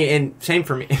 Well, I mean, and same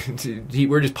for me.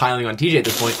 We're just piling on TJ at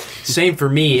this point. Same for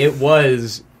me. It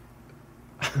was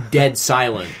dead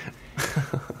silent.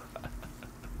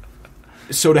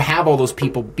 So to have all those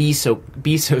people be so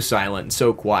silent and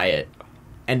so quiet,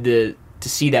 and to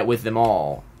see that with them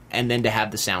all, and then to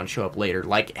have the sound show up later,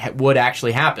 like would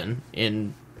actually happen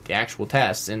in the actual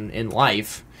tests in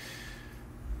life,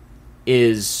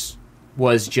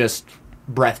 was just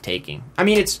breathtaking. I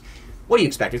mean, what do you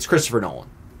expect? It's Christopher Nolan.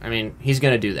 I mean, he's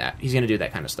going to do that. He's going to do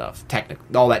that kind of stuff.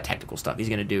 All that technical stuff. He's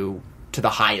going to do to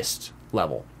the highest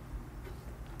level.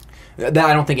 That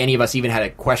I don't think any of us even had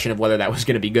a question of whether that was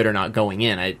going to be good or not going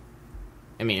in. I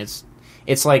mean,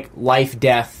 it's like life,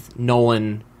 death,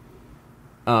 Nolan,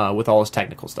 with all his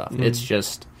technical stuff. Mm-hmm. It's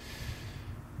just,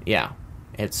 yeah,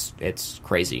 it's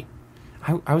crazy.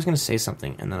 I was going to say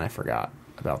something and then I forgot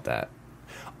about that.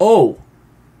 Oh,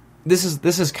 this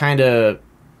is kind of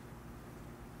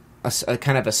a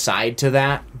kind of a side to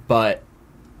that, but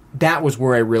that was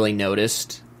where I really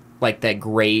noticed like that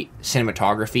great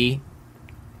cinematography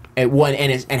and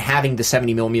having the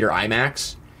 70mm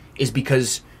IMAX is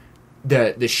because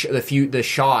the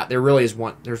shot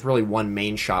there's really one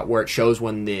main shot where it shows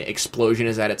when the explosion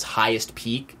is at its highest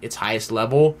peak, its highest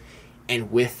level,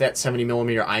 and with that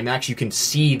 70mm IMAX you can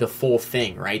see the full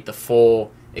thing, right? The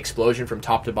full explosion from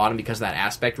top to bottom because of that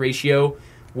aspect ratio.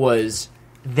 Was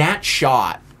that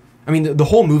shot, I mean, the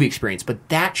whole movie experience, but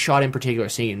that shot in particular,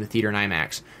 seeing it in the theater in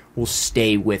IMAX, will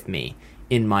stay with me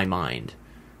in my mind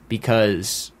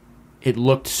because it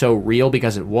looked so real.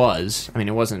 Because it was. I mean,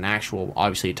 it wasn't an actual,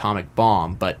 obviously, atomic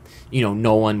bomb, but,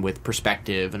 Nolan with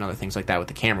perspective and other things like that with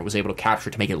the camera was able to capture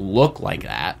it to make it look like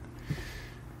that.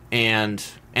 And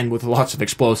with lots of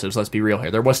explosives, let's be real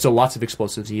here. There was still lots of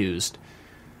explosives used.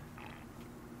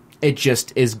 It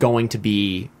just is going to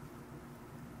be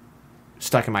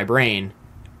stuck in my brain.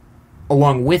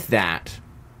 Along with that,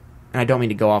 and I don't mean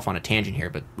to go off on a tangent here,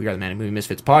 but we are the Man and Movie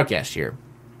Misfits podcast here.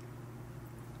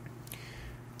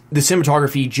 The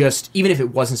cinematography, just even if it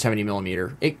wasn't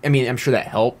 70mm, I mean, I'm sure that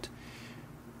helped.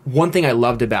 One thing I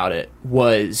loved about it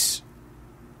was,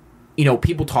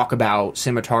 people talk about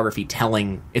cinematography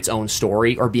telling its own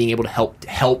story or being able to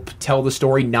help tell the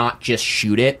story, not just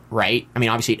shoot it, right? I mean,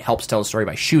 obviously it helps tell the story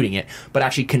by shooting it, but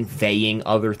actually conveying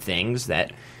other things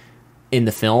that in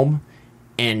the film,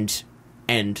 and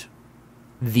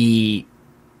the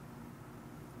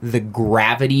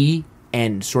gravity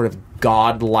and sort of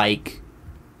godlike,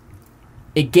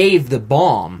 it gave the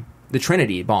bomb, the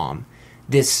Trinity bomb,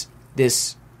 this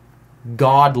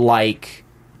godlike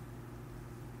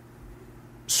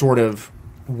sort of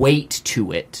weight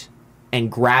to it and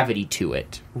gravity to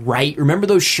it, right? Remember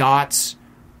those shots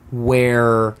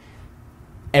where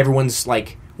everyone's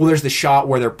like, well, there's the shot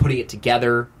where they're putting it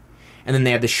together and then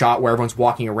they have the shot where everyone's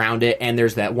walking around it, and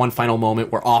there's that one final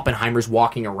moment where Oppenheimer's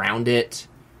walking around it.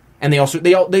 And they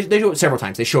do it several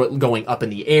times. They show it going up in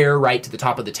the air, right, to the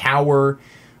top of the tower.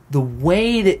 The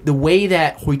way that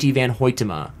Hoyte van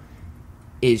Hoytema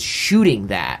is shooting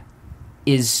that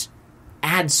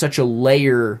adds such a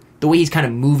layer. The way he's kind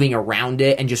of moving around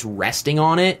it and just resting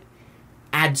on it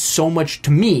adds so much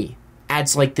to me.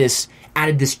 Added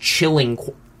this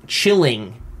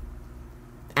chilling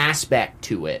aspect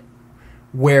to it,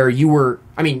 where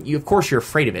of course you're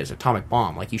afraid of it as an atomic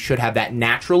bomb. Like, you should have that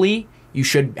naturally. You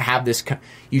should have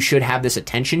this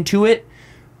attention to it.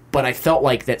 But I felt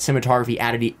like that cinematography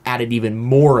added even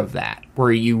more of that,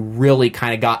 where you really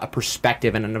kind of got a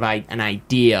perspective and an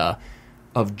idea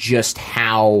of just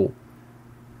how,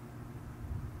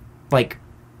 like,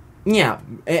 yeah.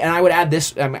 And I would add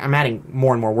this. I'm adding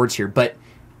more and more words here, but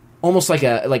almost like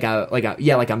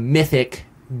a mythic,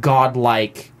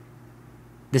 godlike,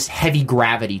 this heavy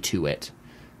gravity to it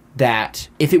that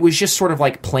if it was just sort of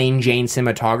like plain Jane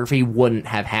cinematography wouldn't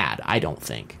have had, I don't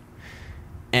think.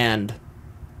 And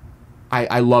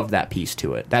I love that piece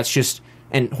to it. That's just,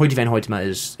 and Hoyte van Hoytema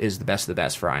is the best of the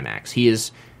best for IMAX. He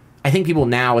is, I think people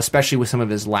now, especially with some of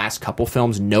his last couple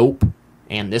films, Nope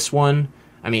and this one,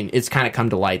 I mean, it's kind of come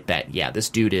to light that, yeah, this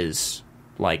dude is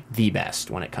like the best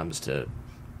when it comes to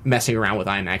messing around with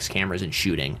IMAX cameras and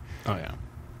shooting. Oh yeah.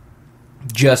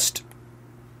 Just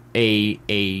a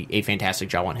fantastic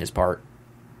job on his part.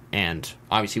 And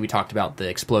obviously we talked about the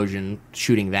explosion,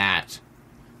 shooting that,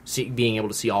 being able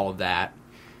to see all of that.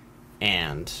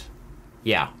 And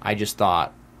yeah, I just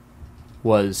thought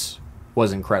was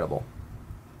incredible.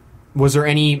 Was there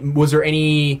any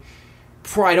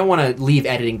before, I don't want to leave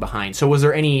editing behind. So was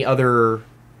there any other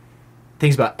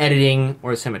things about editing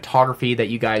or cinematography that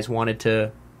you guys wanted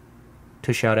to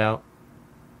shout out?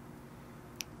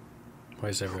 Why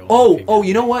is everyone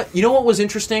you know what? You know what was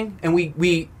interesting? And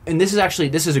and this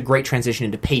is a great transition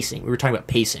into pacing. We were talking about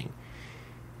pacing.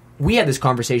 We had this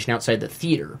conversation outside the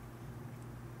theater.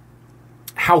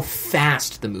 How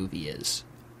fast the movie is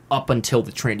up until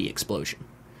the Trinity explosion.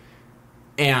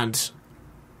 And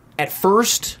at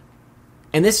first,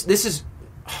 and this is,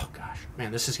 oh gosh,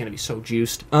 man, this is going to be so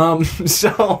juiced. So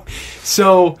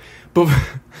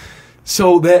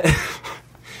that,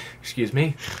 excuse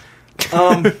me.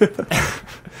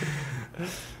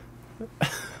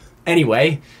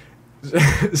 Anyway,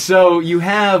 so you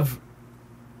have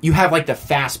like the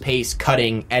fast-paced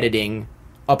cutting, editing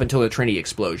up until the Trinity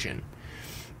explosion.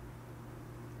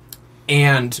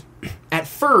 And at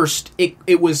first,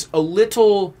 it was a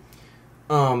little,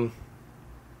 kind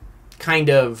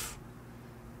of,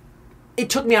 it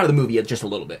took me out of the movie just a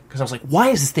little bit. Because I was like, why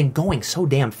is this thing going so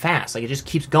damn fast? Like, it just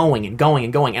keeps going and going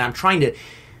and going. And I'm trying to,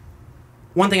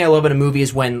 one thing I love in a movie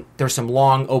is when there's some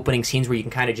long opening scenes where you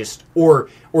can kind of just, or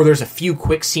there's a few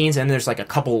quick scenes and there's like a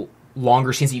couple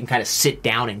longer scenes that you can kind of sit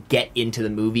down and get into the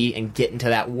movie and get into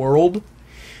that world.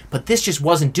 But this just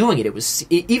wasn't doing it. It was,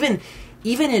 even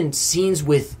in scenes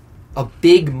with a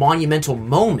big monumental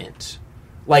moment,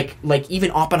 like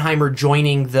even Oppenheimer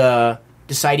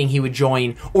deciding he would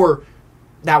join, or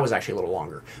that was actually a little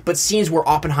longer, but scenes where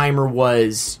Oppenheimer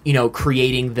was,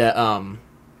 creating the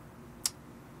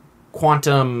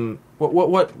quantum,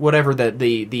 whatever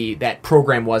that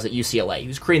program was at UCLA. He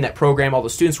was creating that program. All the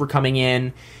students were coming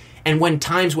in, and at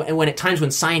times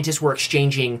when scientists were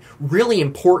exchanging really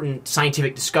important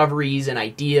scientific discoveries and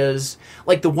ideas,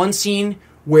 like the one scene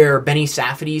where Benny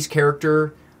Safdie's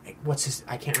character,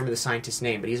 I can't remember the scientist's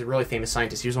name, but he's a really famous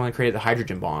scientist. He was the one that created the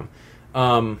hydrogen bomb.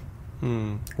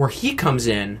 Where he comes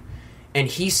in and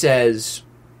he says,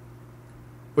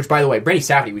 which, by the way, Benny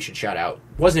Safdie, we should shout out,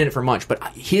 wasn't in it for much, but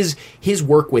his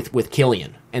work with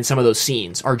Killian and some of those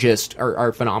scenes are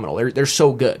phenomenal. They're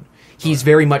so good. He's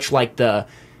very much like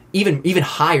even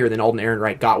higher than Alden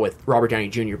Ehrenreich got with Robert Downey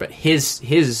Jr., but he's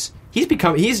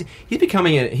becoming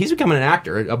an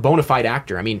actor, a bona fide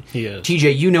actor. I mean,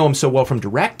 TJ, you know him so well from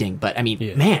directing, but I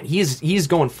mean, man, he's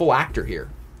going full actor here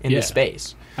in this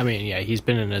space. I mean, yeah, he's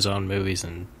been in his own movies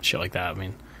and shit like that. I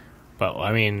mean, but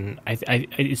I mean,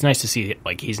 it's nice to see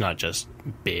like he's not just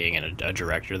being a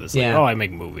director that's like, oh, I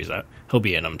make movies. He'll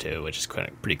be in them too, which is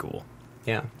pretty cool.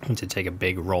 Yeah, and to take a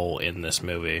big role in this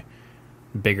movie,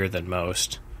 bigger than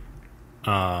most,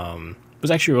 was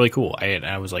actually really cool.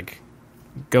 I was like,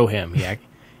 go him.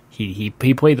 He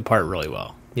played the part really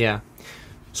well. Yeah.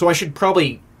 So I should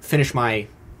probably finish my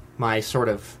sort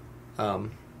of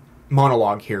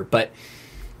monologue here, but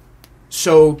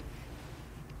so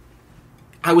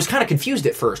I was kind of confused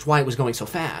at first why it was going so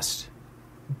fast,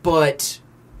 but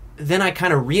then I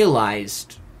kind of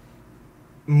realized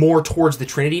more towards the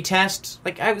Trinity test,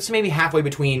 like I was maybe halfway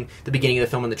between the beginning of the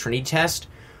film and the Trinity test,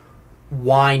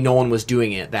 why Nolan was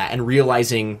doing that, and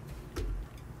realizing,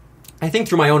 I think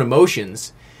through my own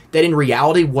emotions, that in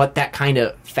reality what that kind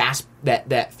of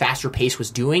that faster pace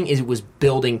was doing is it was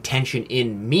building tension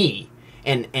in me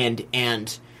and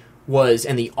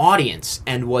the audience,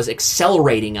 and was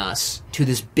accelerating us to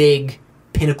this big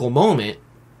pinnacle moment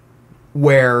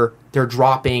where they're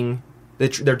doing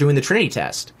the Trinity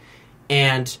test.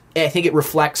 And I think it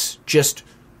reflects just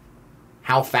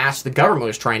how fast the government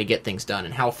was trying to get things done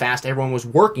and how fast everyone was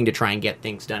working to try and get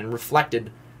things done, and reflected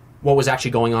what was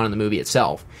actually going on in the movie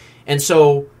itself. And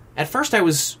so at first I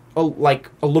was a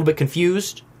little bit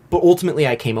confused, but ultimately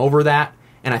I came over that,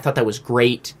 and I thought that was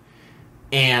great.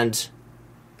 And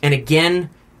again,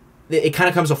 it kind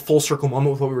of comes a full circle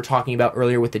moment with what we were talking about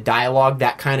earlier with the dialogue.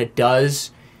 That kind of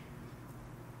does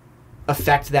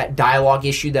affect that dialogue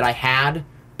issue that I had.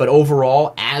 But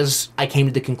overall, as I came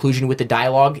to the conclusion with the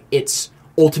dialogue, it's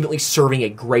ultimately serving a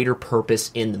greater purpose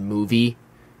in the movie.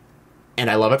 And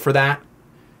I love it for that.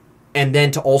 And then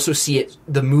to also see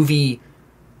the movie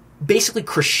basically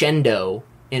crescendo,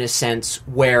 in a sense,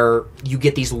 where you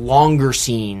get these longer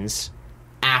scenes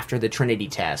after the Trinity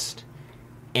test,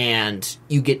 and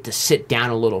you get to sit down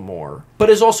a little more.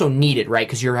 But is also needed, right?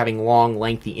 Because you're having long,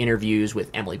 lengthy interviews with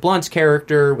Emily Blunt's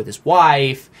character, with his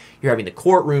wife, you're having the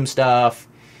courtroom stuff.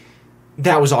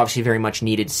 That was obviously very much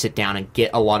needed to sit down and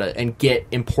get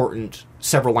important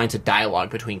several lines of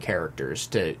dialogue between characters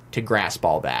to grasp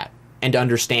all that. And to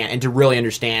understand, and to really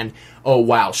understand, oh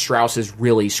wow, Strauss is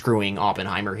really screwing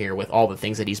Oppenheimer here with all the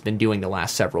things that he's been doing the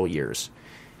last several years.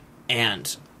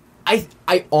 And I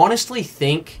honestly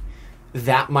think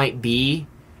that might be,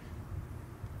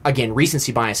 again,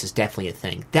 recency bias is definitely a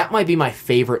thing. That might be my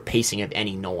favorite pacing of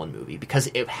any Nolan movie because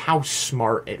of how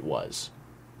smart it was,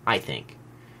 I think.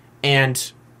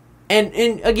 And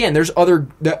again, there's other...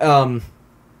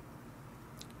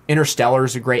 Interstellar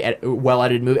is a great,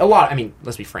 well-edited movie.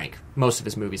 Let's be frank, most of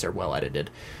his movies are well-edited.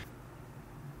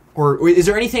 Or is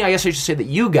there anything, I guess I should say, that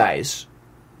you guys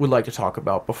would like to talk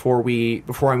about before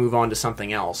I move on to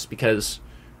something else? Because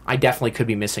I definitely could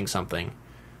be missing something.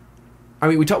 I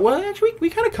mean, we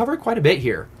kind of covered quite a bit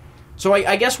here. So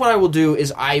I guess what I will do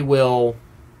is I will...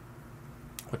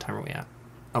 What time are we at?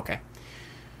 Okay.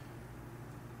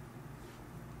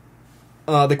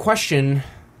 The question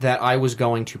that I was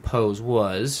going to pose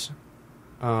was,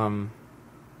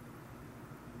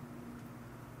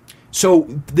 so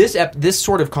this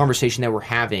sort of conversation that we're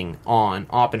having on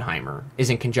Oppenheimer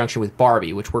is in conjunction with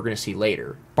Barbie, which we're going to see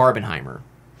later, Barbenheimer,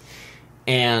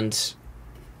 and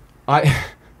I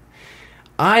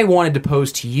wanted to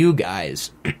pose to you guys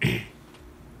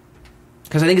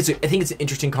because I think it's an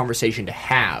interesting conversation to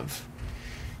have,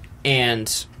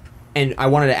 and I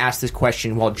wanted to ask this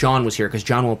question while John was here, because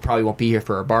John probably won't be here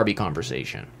for our Barbie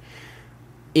conversation,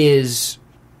 is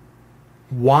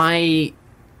why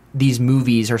these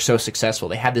movies are so successful.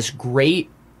 They had this great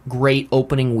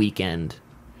opening weekend,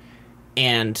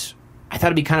 and I thought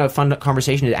it'd be kind of a fun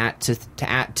conversation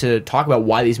to talk about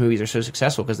why these movies are so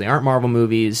successful, because they aren't Marvel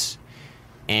movies,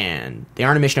 and they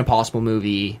aren't a Mission Impossible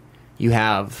movie. You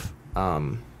have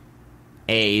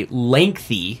a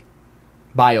lengthy...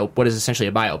 what is essentially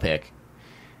a biopic,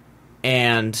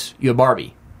 and you have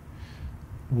Barbie.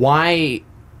 Why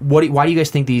do you guys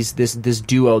think this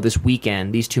duo, this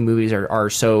weekend, these two movies are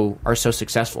so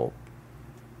successful?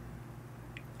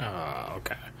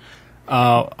 Okay.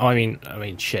 I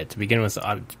mean, shit. To begin with,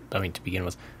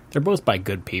 they're both by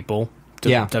good people.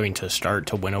 To start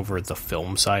to win over the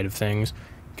film side of things,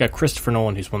 you got Christopher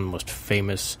Nolan, who's one of the most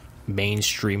famous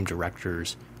mainstream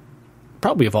directors,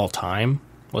 probably of all time.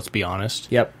 Let's be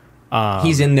honest. Yep. He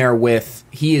is in there with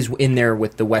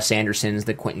the Wes Andersons,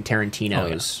 the Quentin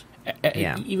Tarantinos. Oh,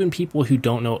 yeah. Even people who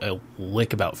don't know a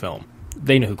lick about film,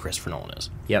 they know who Christopher Nolan is.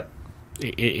 Yep.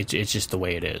 It's just the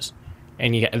way it is.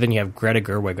 And then you have Greta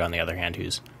Gerwig on the other hand,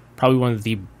 who's probably one of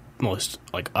the most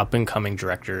up and coming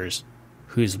directors,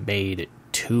 who's made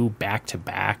 2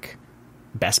 back-to-back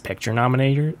Best Picture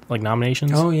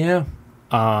nominations. Oh yeah.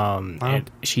 Wow.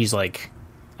 And she's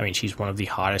she's one of the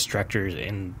hottest directors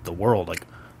in the world, like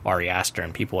Ari Aster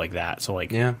and people like that. So,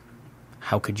 yeah.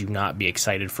 How could you not be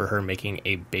excited for her making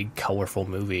a big, colorful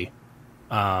movie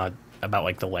about,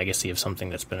 the legacy of something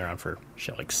that's been around for,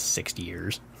 60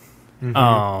 years?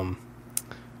 Mm-hmm.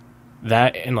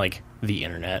 That and, the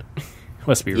internet.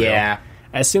 Let's be real. Yeah.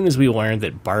 As soon as we learned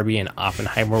that Barbie and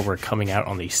Oppenheimer were coming out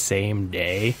on the same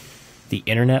day, the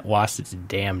internet lost its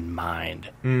damn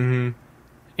mind. Mm-hmm.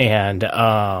 And,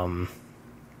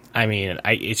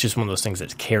 it's just one of those things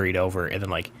that's carried over, and then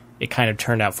it kind of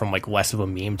turned out from like less of a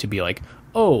meme to be like,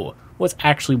 oh, let's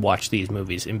actually watch these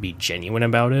movies and be genuine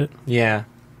about it. Yeah.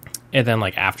 And then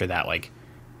like after that, like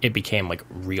it became like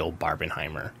real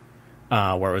Barbenheimer,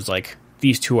 where it was like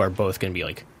these two are both going to be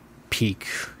like peak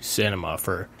cinema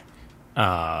for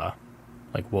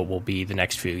like what will be the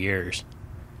next few years.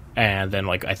 And then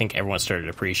like I think everyone started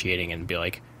appreciating and be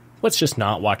like, let's just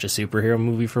not watch a superhero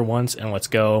movie for once and let's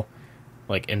go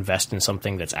like invest in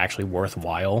something that's actually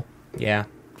worthwhile. Yeah.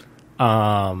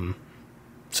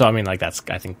 So I mean like that's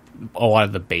I think a lot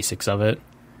of the basics of it.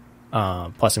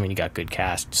 Plus I mean you got good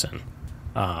casts and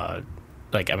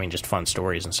like I mean just fun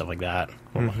stories and stuff like that.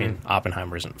 Well, I mean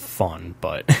Oppenheimer isn't fun,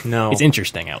 but No. it's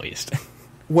interesting at least.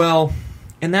 Well,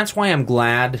 and that's why I'm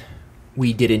glad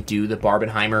we didn't do the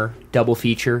Barbenheimer double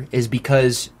feature, is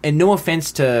because, and no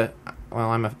offense to,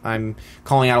 well, I'm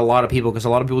calling out a lot of people because a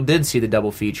lot of people did see the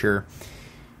double feature,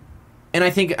 and I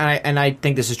think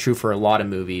this is true for a lot of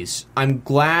movies. I'm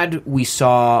glad we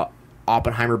saw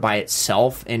Oppenheimer by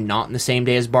itself and not in the same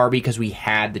day as Barbie, because we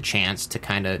had the chance to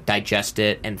kind of digest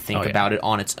it and think about it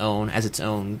on its own as its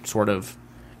own sort of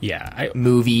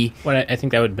movie. Well, I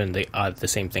think that would have been the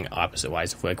same thing opposite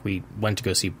wise if like we went to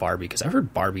go see Barbie, because I've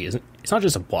heard Barbie it's not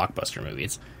just a blockbuster movie.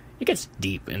 It gets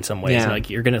deep in some ways. Yeah. And, like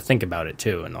you're gonna think about it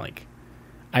too, and like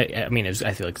I mean I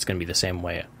feel like it's gonna be the same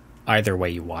way either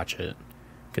way you watch it,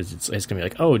 because it's gonna be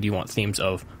like, oh, do you want themes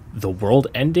of the world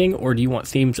ending, or do you want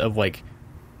themes of like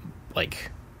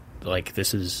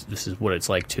this is what it's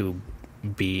like to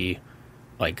be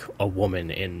like a woman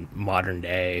in modern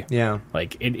day. Yeah.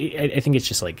 Like I think it's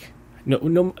just like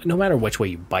no matter which way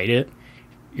you bite it,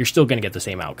 you're still going to get the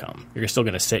same outcome. You're still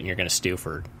going to sit and you're going to stew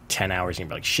for 10 hours and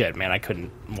you're like, shit, man, I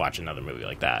couldn't watch another movie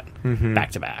like that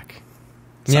back to back.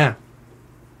 So, Yeah.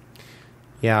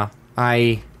 Yeah.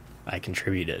 I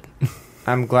contributed.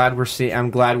 I'm glad we're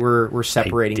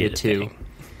separating the two. Thing.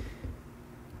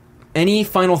 Any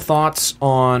final thoughts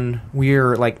on,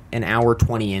 we're like an hour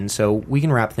 20 in, so we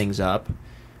can wrap things up.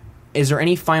 Is there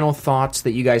any final thoughts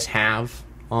that you guys have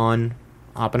on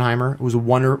Oppenheimer? It was a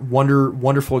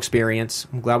wonderful experience.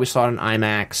 I'm glad we saw it in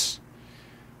IMAX.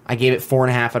 I gave it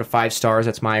 4.5 out of 5 stars.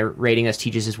 That's my rating as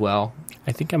teaches as well.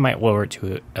 I think I might lower it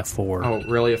to a 4. Oh,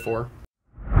 really? A 4?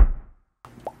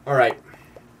 All right.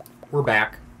 We're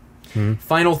back.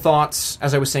 Final thoughts,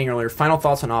 as I was saying earlier, final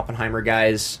thoughts on Oppenheimer,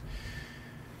 guys.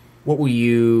 What will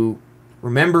you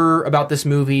remember about this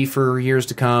movie for years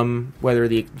to come? Whether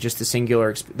just the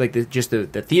singular, like the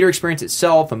theater experience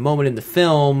itself, a moment in the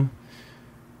film.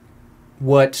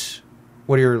 What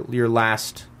are your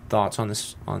last thoughts on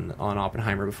this on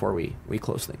Oppenheimer before we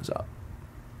close things up?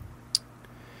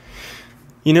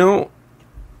 You know,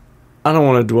 I don't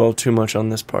want to dwell too much on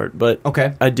this part, but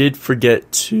Okay. I did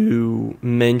forget to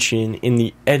mention in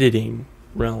the editing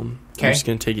realm. Okay. I'm just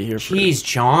going to take it here for Jeez,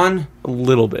 John. a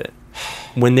little bit.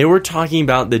 When they were talking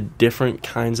about the different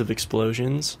kinds of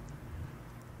explosions,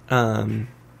 and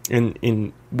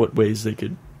in what ways they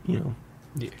could,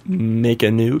 make a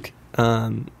nuke,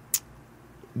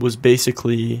 was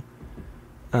basically,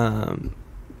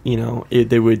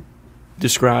 they would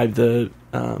describe the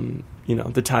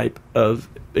type of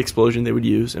explosion they would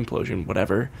use, implosion,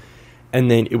 whatever,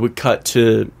 and then it would cut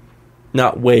to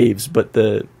not waves, but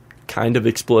the kind of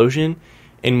explosion,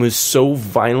 and was so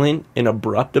violent and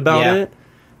abrupt about it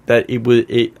that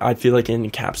I feel like it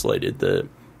encapsulated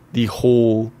the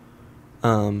whole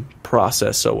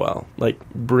process so well, like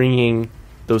bringing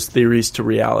those theories to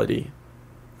reality.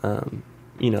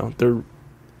 They're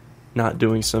not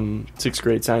doing some 6th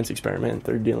grade science experiment.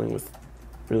 They're dealing with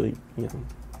really,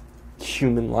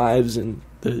 human lives and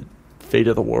the fate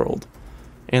of the world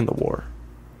and the war.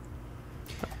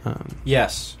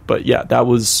 Yes. But yeah, that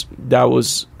was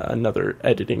another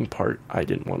editing part I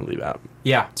didn't want to leave out.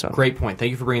 Yeah, So. Great point.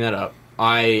 Thank you for bringing that up.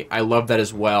 I love that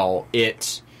as well.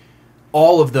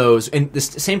 All of those, and the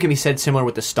same can be said similar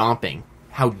with the stomping,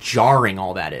 how jarring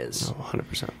all that is. Oh,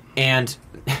 100%. And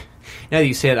now that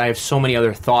you say it, I have so many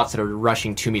other thoughts that are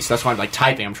rushing to me, so that's why I'm like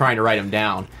typing. I'm trying to write them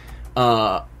down.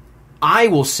 I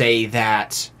will say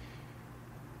that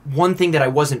one thing that I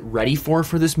wasn't ready for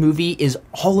this movie is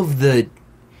all of the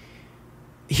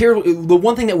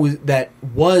one thing that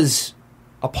was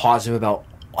a positive about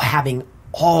having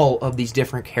all of these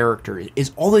different characters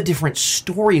is all the different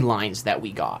storylines that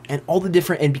we got, and all the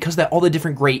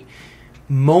different great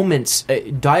moments,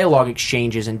 dialogue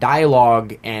exchanges, and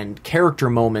dialogue and character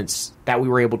moments that we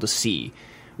were able to see.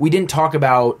 We didn't talk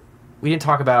about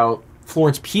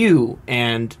Florence Pugh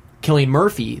and Cillian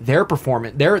Murphy, their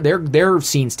performance, their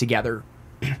scenes together.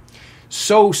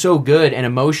 So good and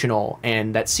emotional,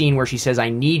 and that scene where she says, "I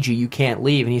need you, you can't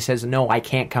leave," and he says, "No, I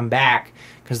can't come back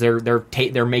because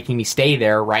they're making me stay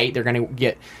there, right? They're going to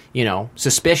get,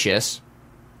 suspicious,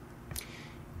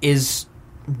 is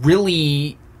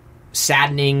really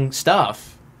saddening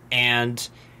stuff and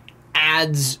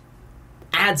adds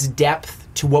depth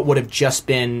to what would have just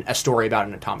been a story about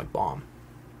an atomic bomb,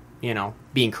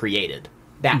 being created,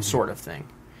 that sort of thing.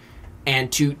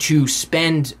 And to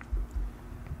spend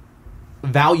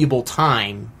valuable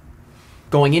time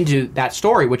going into that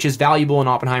story, which is valuable in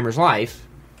Oppenheimer's life,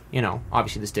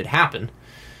 obviously this did happen.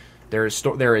 There is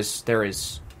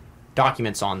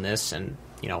documents on this and,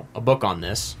 a book on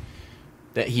this,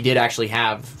 that he did actually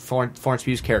have. Florence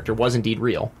Pugh's character was indeed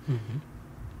real. Mm-hmm.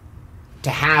 To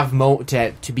have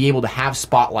to be able to have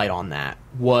spotlight on that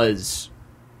was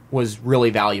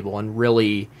really valuable and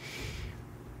really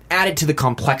added to the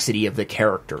complexity of the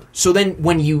character. So then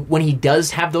when he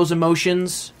does have those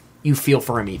emotions, you feel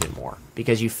for him even more,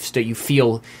 because you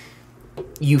feel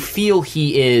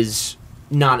he is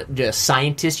not just a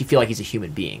scientist. You feel like he's a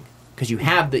human being, because you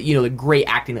have the great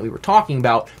acting that we were talking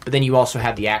about, but then you also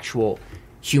have the actual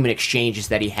human exchanges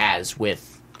that he has with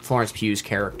Florence Pugh's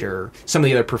character, some of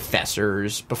the other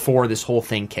professors, before this whole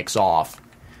thing kicks off.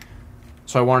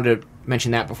 So I wanted to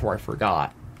mention that before I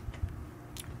forgot.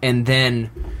 And then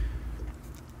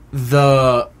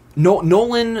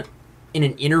Nolan, in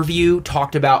an interview,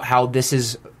 talked about how this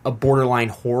is a borderline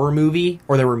horror movie,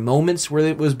 or there were moments where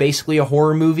it was basically a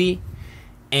horror movie,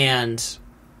 and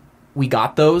we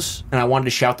got those, and I wanted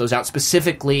to shout those out.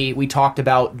 Specifically, we talked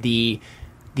about the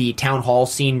town hall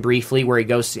scene briefly, where he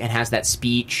goes and has that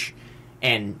speech,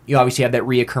 and you obviously have that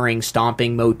reoccurring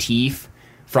stomping motif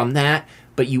from that,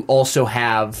 but you also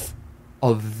have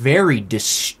a very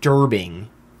disturbing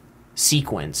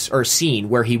sequence or scene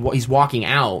where he's walking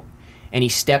out and he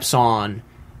steps on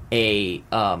a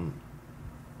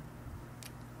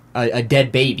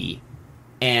dead baby,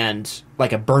 and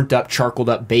like a burnt up, charcoaled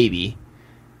up baby,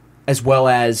 as well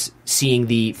as seeing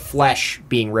the flesh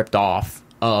being ripped off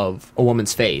of a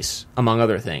woman's face, among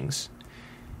other things.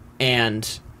 And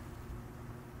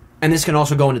this can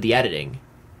also go into the editing.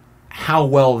 How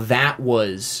well that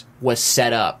was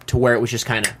set up to where it was just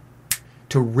kind of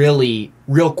to really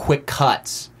real quick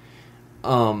cuts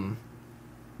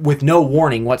with no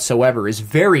warning whatsoever is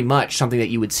very much something that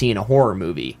you would see in a horror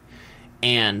movie.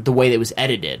 And the way that it was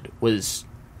edited was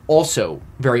also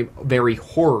very, very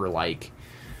horror-like.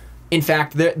 In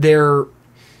fact, I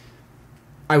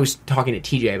was talking to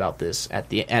TJ about this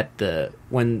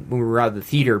when we were out of the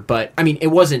theater, but I mean, it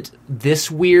wasn't this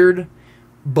weird,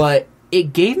 but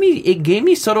it gave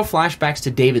me subtle flashbacks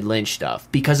to David Lynch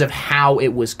stuff because of how it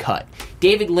was cut.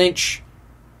 David Lynch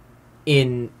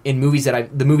in the movies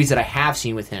that I have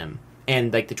seen with him,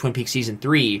 and like the Twin Peaks season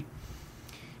 3,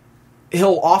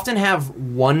 he'll often have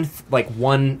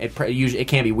it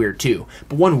can be weird too,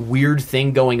 but one weird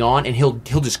thing going on, and he'll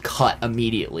just cut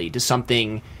immediately to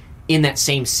something in that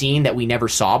same scene that we never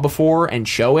saw before and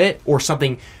show it, or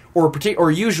something,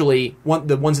 or usually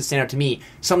the ones that stand out to me,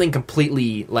 something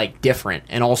completely like different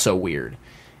and also weird.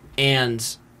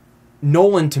 And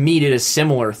Nolan to me did a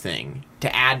similar thing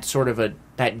to add sort of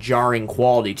that jarring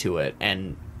quality to it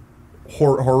and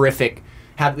horrific,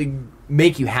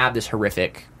 make you have this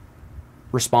horrific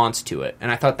response to it. And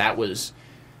I thought that was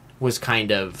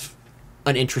kind of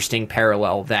an interesting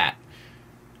parallel that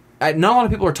not a lot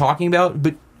of people are talking about,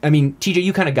 but I mean, TJ,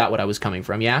 you kind of got what I was coming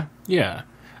from, yeah? Yeah.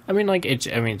 I mean,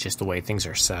 just the way things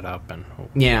are set up, and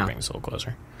yeah, bring this a little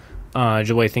closer.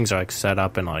 The way things are like set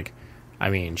up, and like, I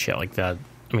mean, shit like that.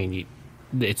 I mean,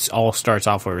 it all starts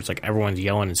off where it's like everyone's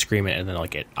yelling and screaming, and then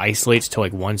like it isolates to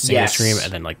like one single scream,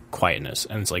 and then like quietness,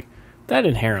 and it's like that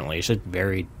inherently is just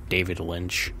very David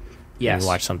Lynch. Yes. You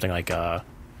watch something like I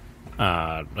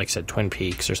said, Twin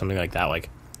Peaks or something like that. Like,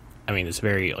 I mean, it's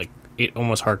very like it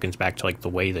almost harkens back to like the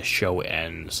way the show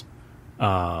ends,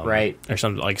 right? Or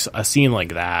something like a scene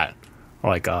like that,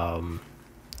 or like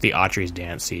the Autry's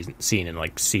dance scene in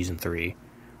like season 3,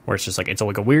 where it's just like it's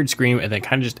like a weird scream and then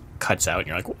kind of just cuts out, and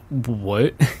you're like,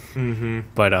 what? Mm-hmm.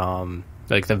 But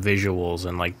like the visuals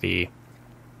and like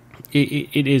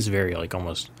it is very like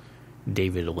almost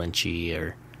David Lynchy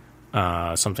or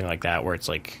something like that, where it's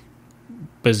like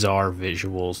bizarre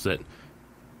visuals that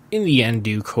in the end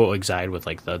do coincide with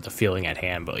like the feeling at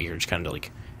hand, but you're just kind of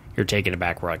like you're taken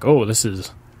aback. We're like, oh, this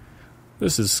is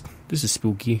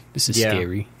spooky. This is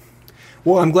scary.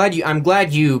 Well, I'm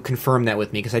glad you confirmed that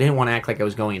with me, because I didn't want to act like I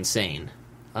was going insane.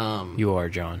 You are,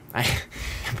 John. I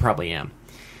probably am.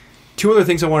 2 other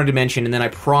things I wanted to mention, and then I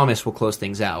promise we'll close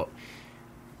things out.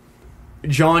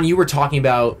 John, you were talking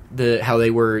about how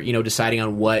they were, deciding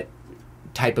on what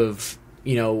type of,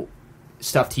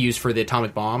 stuff to use for the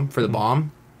atomic bomb, for the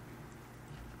bomb.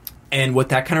 And what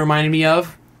that kind of reminded me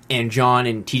of, and John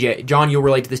and TJ, John, you'll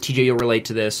relate to this, TJ, you'll relate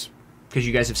to this, because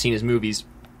you guys have seen his movies.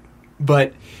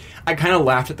 But I kind of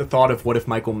laughed at the thought of what if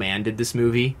Michael Mann did this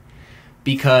movie,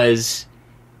 because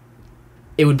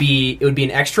it would be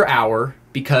an extra hour,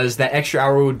 because that extra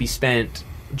hour would be spent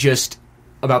just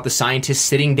about the scientists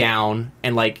sitting down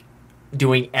and like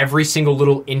doing every single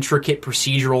little intricate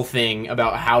procedural thing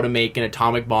about how to make an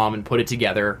atomic bomb and put it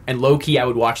together. And low-key, I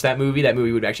would watch that movie. That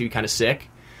movie would actually be kind of sick,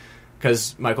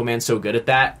 because Michael Mann's so good at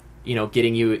that, you know,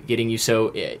 getting you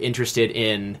so interested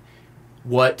in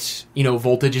what, you know,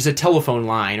 voltage is a telephone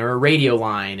line or a radio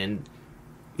line, and,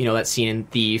 you know, that scene in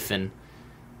Thief,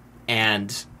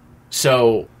 and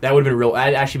so that would have been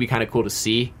that'd actually be kind of cool to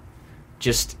see,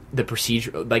 just the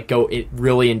procedure, like go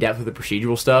really in depth with the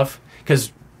procedural stuff,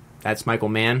 because that's Michael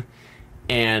Mann,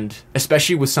 and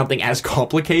especially with something as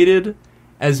complicated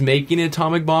as making an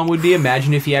atomic bomb would be.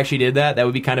 Imagine if he actually did that. That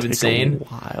would be kind of insane. A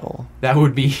while. That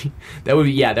would be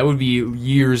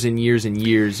years and years and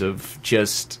years of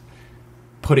just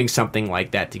putting something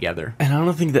like that together. And I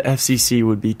don't think the FCC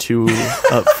would be too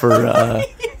up for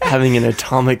having an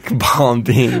atomic bomb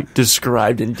being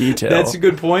described in detail. That's a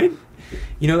good point.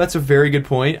 You know, that's a very good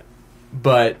point.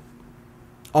 But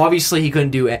obviously he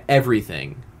couldn't do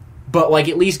everything. But like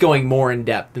at least going more in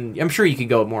depth, and I'm sure you can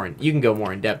go more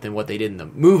in depth than what they did in the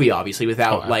movie, obviously,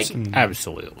 without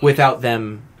absolutely without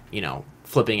them, you know,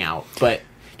 flipping out. But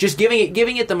just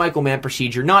giving it the Michael Mann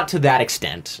procedure, not to that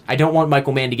extent. I don't want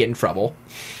Michael Mann to get in trouble,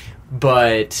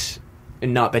 but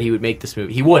not that he would make this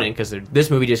movie. He wouldn't, because this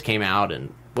movie just came out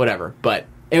and whatever. But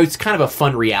it was kind of a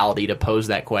fun reality to pose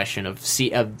that question of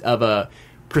a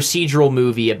procedural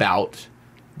movie about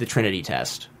the Trinity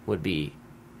test would be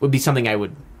something I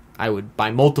would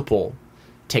buy multiple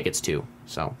tickets to.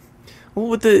 So, well,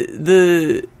 with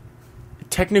the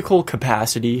technical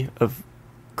capacity of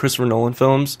Christopher Nolan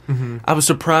films, I was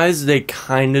surprised they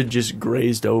kind of just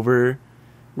grazed over.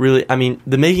 Really, I mean,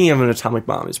 the making of an atomic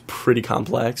bomb is pretty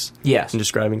complex. Yes, and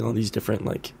describing all these different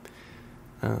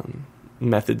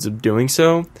methods of doing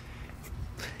so.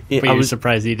 But I was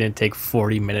surprised he didn't take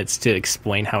 40 minutes to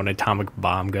explain how an atomic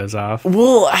bomb goes off.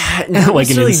 Well, like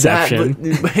an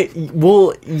Inception. But,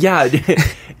 well, yeah,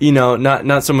 you know,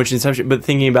 not so much Inception, but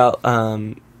thinking about,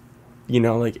 you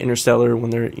know, like Interstellar, when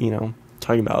they're, you know,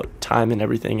 talking about time and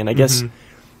everything. And I guess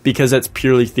because that's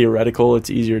purely theoretical, it's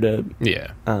easier to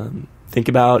think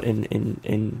about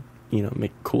and you know,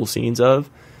 make cool scenes of.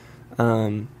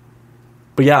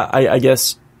 But yeah, I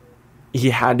guess he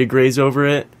had to graze over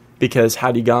it. Because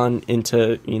had he gone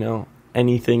into, you know,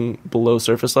 anything below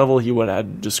surface level, he would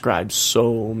have described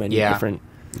so many different,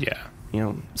 you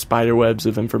know, spider webs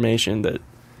of information that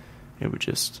it would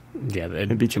just,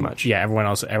 it'd be too much. Yeah, everyone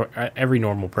else, every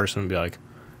normal person would be like,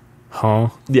 huh?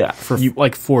 Yeah. For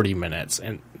like 40 minutes.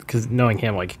 And because knowing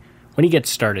him, like, when he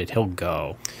gets started,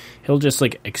 he'll just,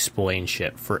 like, explain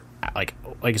shit for, like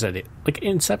I said, like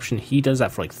Inception, he does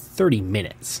that for, like, 30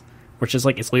 minutes. Which is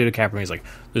like, it's Leo DiCaprio, he's like,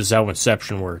 this is how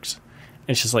Inception works. And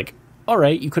it's just like,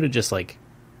 alright, you could have just like,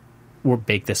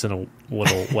 baked this in a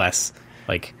little less,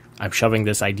 like, I'm shoving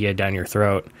this idea down your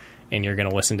throat, and you're going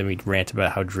to listen to me rant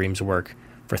about how dreams work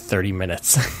for 30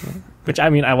 minutes. Which, I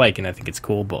mean, I like, and I think it's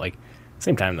cool, but like,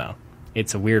 same time though,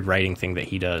 it's a weird writing thing that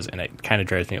he does, and it kind of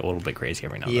drives me a little bit crazy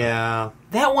every now and then. Yeah.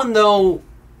 That one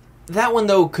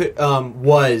though could,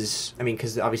 was, I mean,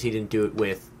 because obviously he didn't do it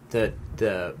with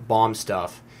the bomb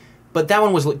stuff. But that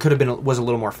one was a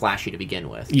little more flashy to begin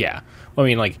with. Yeah. Well, I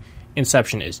mean, like,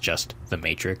 Inception is just The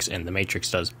Matrix, and The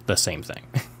Matrix does the same thing.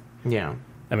 Yeah.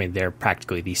 I mean, they're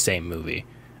practically the same movie.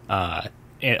 And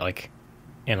I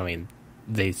mean,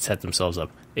 they set themselves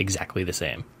up exactly the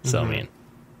same. So, I mean,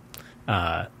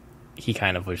 he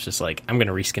kind of was just like, I'm going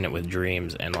to reskin it with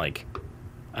dreams, and, like,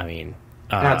 I mean...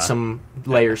 add some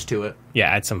layers to it. Yeah,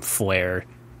 add some flair,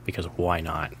 because why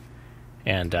not?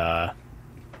 And,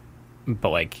 but,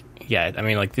 like... Yeah, I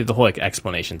mean, like, the whole, like,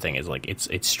 explanation thing is, like,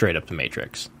 it's straight up The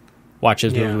Matrix. Watch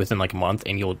this movie within, like, a month,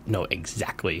 and you'll know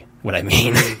exactly what I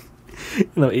mean. You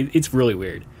know, it's really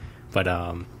weird. But,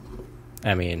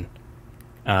 I mean,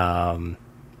 yeah,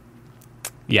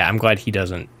 I'm glad he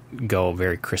doesn't go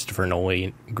very Christopher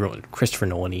Nolan-y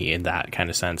in that kind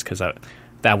of sense, because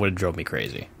that would have drove me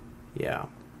crazy. Yeah.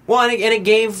 Well, and it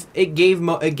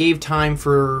gave time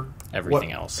for...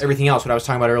 Everything else. Everything else, what I was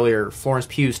talking about earlier, Florence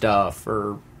Pugh stuff,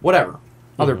 or whatever.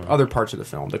 Other parts of the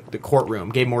film. The courtroom.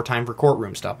 Gave more time for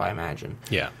courtroom stuff, I imagine.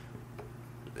 Yeah.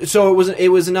 So it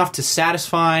was enough to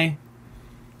satisfy,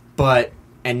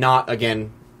 and not,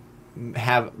 again,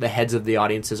 have the heads of the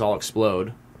audiences all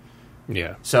explode.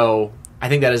 Yeah. So I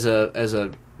think that is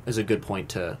a good point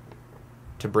to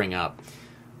bring up.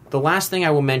 the last thing I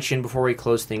will mention before we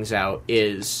close things out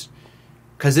is,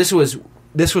 because this was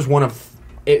one of,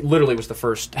 it literally was the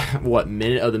first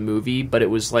minute of the movie, but it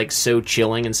was like so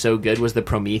chilling and so good, was the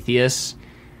Prometheus.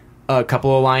 A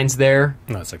couple of lines there.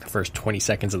 No, it's like the first 20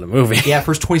 seconds of the movie. Yeah,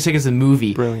 first 20 seconds of the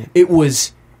movie. Brilliant. It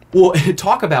was, well,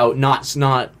 talk about not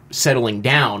settling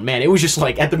down, man. It was just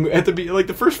like at the like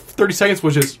the first 30 seconds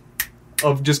was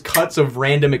just cuts of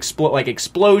random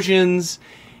explosions,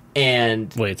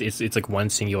 and well, it's like one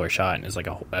singular shot, and it's like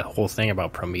a whole thing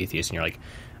about Prometheus, and you're like,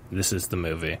 this is the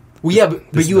movie. Well, yeah,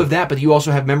 but you have that, but you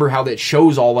also have, remember how that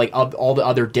shows all like all the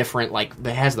other different, like,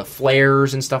 that has the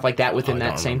flares and stuff like that within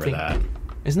that same thing. That.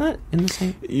 Isn't that in the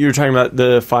same? You're talking about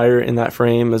the fire in that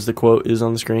frame as the quote is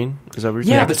on the screen? Is that what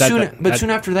you're saying? But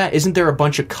soon after that, isn't there a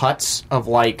bunch of cuts of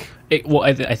like...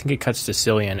 I think it cuts to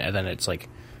Cillian, and then it's like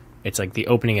the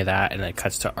opening of that, and then it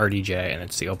cuts to RDJ, and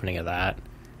it's the opening of that,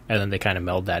 and then they kind of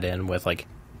meld that in with like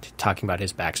talking about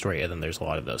his backstory, and then there's a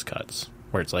lot of those cuts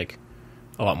where it's like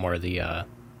a lot more of the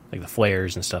like the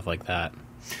flares and stuff like that.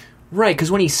 Right, because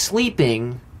when he's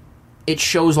sleeping, it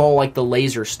shows all like the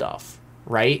laser stuff.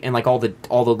 Right, and like all the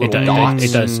little dots.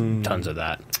 It does tons of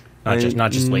that. Not just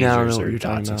lasers or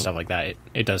dots and stuff like that.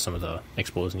 It does some of the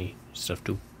explosive stuff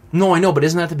too. No, I know, but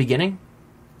isn't that the beginning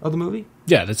of the movie?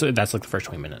 Yeah, that's like the first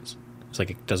 20 minutes. It's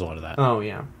like it does a lot of that. Oh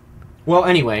yeah. Well,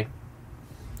 anyway,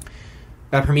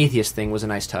 that Prometheus thing was a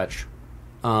nice touch,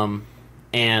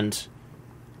 and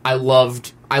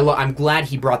I'm glad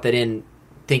he brought that in.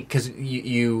 Because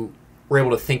you were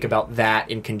able to think about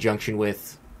that in conjunction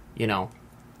with, you know,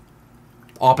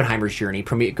 Oppenheimer's journey,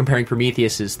 comparing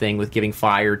Prometheus's thing with giving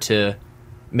fire to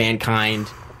mankind,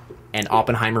 and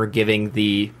Oppenheimer giving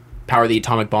the power of the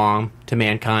atomic bomb to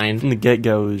mankind. From the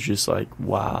get-go, it was just like,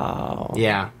 wow.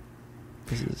 Yeah.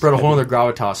 Brought a whole other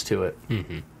gravitas to it.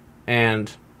 Mm-hmm.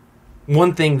 And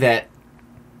one thing that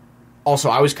also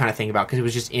I was kind of thinking about, because it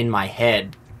was just in my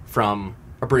head from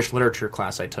a British literature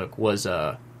class I took, was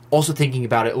also thinking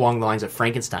about it along the lines of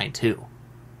Frankenstein, too.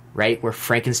 Right? Where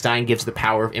Frankenstein gives the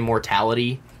power of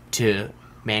immortality to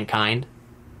mankind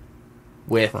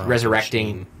with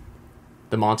resurrecting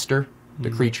the monster, the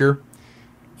creature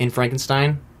in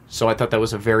Frankenstein. So I thought that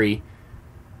was a very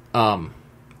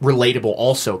relatable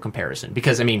also comparison.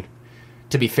 Because, I mean,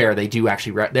 to be fair, they do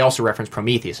actually... they also reference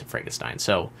Prometheus in Frankenstein.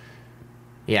 So,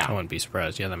 yeah. I wouldn't be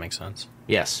surprised. Yeah, that makes sense.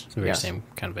 Yes. It's the very same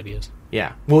kind of ideas.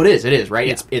 Yeah. Well, it is, right?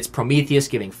 Yeah. It's Prometheus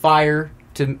giving fire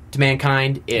to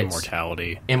mankind. It's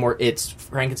immortality. It's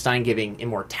Frankenstein giving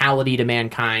immortality to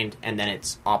mankind, and then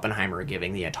it's Oppenheimer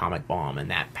giving the atomic bomb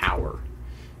and that power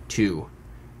to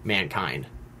mankind.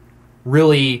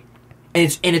 Really,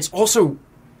 and it's also,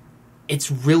 it's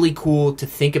really cool to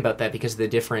think about that because of the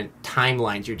different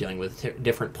timelines you're dealing with,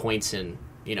 different points in,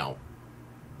 you know,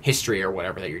 history or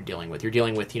whatever that you're dealing with. You're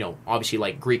dealing with, you know, obviously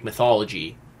like Greek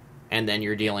mythology, and then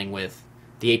you're dealing with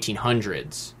the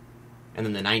 1800s. And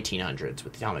then the 1900s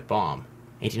with the atomic bomb.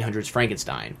 1800s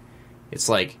Frankenstein. It's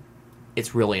like,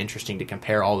 it's really interesting to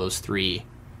compare all those three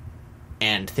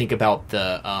and think about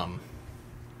the,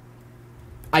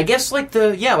 I guess like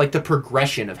the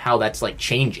progression of how that's like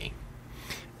changing.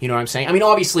 You know what I'm saying? I mean,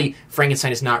 obviously,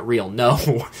 Frankenstein is not real. No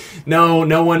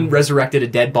one resurrected a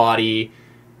dead body.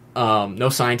 No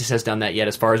scientist has done that yet,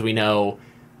 as far as we know.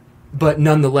 But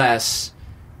nonetheless,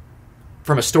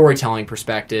 from a storytelling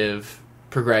perspective,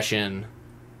 progression,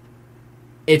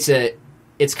 it's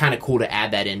kind of cool to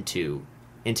add that into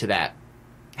that,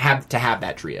 have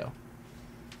that trio.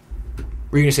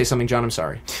 Were you gonna say something, John? I'm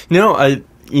sorry. No,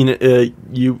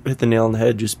 you hit the nail on the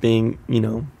head. Just being, you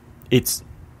know, this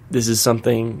is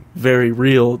something very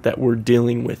real that we're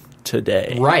dealing with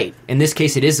today. Right. In this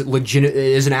case, it is legit. It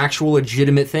is an actual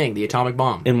legitimate thing. The atomic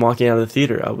bomb. And walking out of the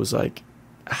theater, I was like,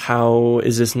 how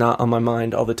is this not on my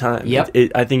mind all the time? Yep.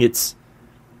 I think it's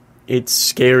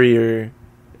scarier.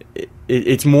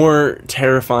 It's more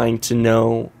terrifying to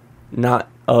know not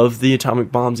of the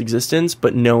atomic bomb's existence,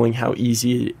 but knowing how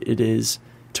easy it is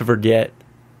to forget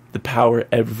the power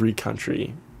every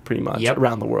country pretty much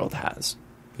around the world has.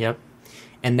 Yep.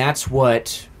 And that's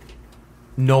what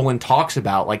Nolan talks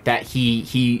about, like that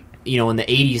he you know, in the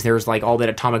 80s there was like all that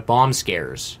atomic bomb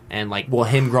scares, and like, well,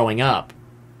 him growing up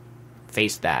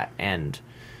faced that, and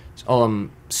so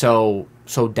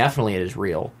definitely it is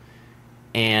real.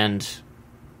 And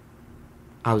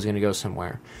I was going to go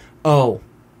somewhere. Oh,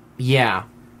 yeah.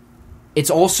 It's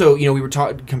also, you know, we were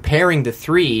comparing the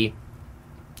three.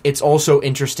 It's also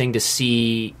interesting to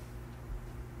see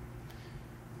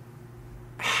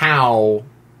how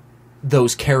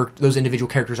those individual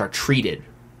characters are treated,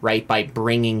 right? By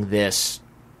providing this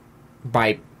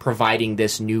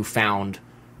newfound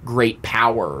great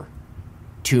power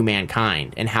to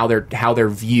mankind and how they're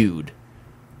viewed,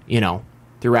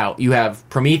 throughout. You have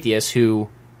Prometheus, who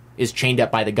is chained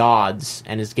up by the gods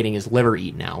and is getting his liver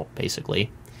eaten out,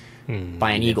 basically,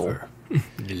 by an eagle.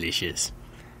 Delicious.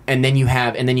 And then you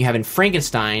have in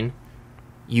Frankenstein,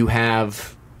 you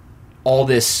have all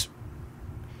this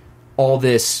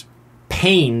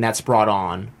pain that's brought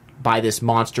on by this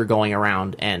monster going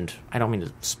around, and I don't mean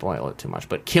to spoil it too much,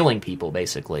 but killing people,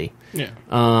 basically. Yeah.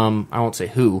 I won't say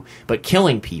who, but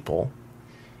killing people.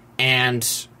 And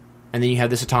then you have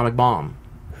this atomic bomb,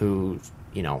 who,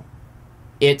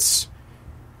 it's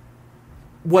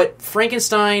what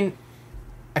Frankenstein,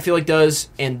 I feel like, does,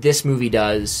 and this movie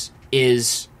does,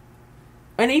 is,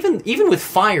 and even with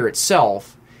fire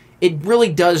itself, it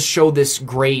really does show this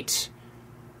great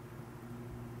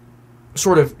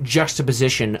sort of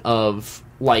juxtaposition of,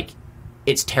 like,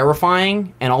 it's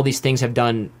terrifying and all these things have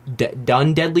done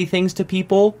deadly things to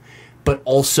people, but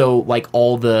also, like,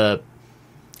 all the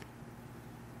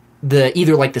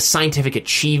either, like, the scientific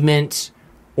achievement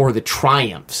or the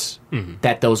triumphs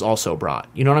that those also brought.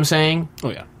 You know what I'm saying? Oh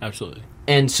yeah, absolutely.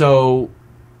 And so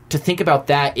to think about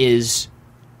that is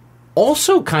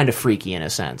also kind of freaky in a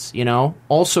sense,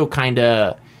 Also kind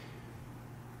of,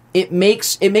 it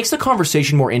makes the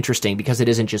conversation more interesting because it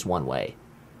isn't just one way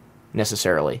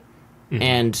necessarily.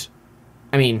 And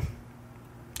I mean,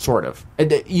 sort of.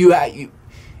 You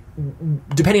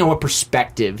depending on what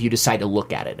perspective you decide to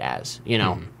look at it as,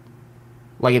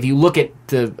 Like, if you look at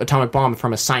the atomic bomb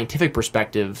from a scientific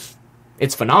perspective,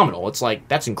 it's phenomenal. It's like,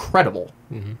 that's incredible.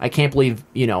 I can't believe,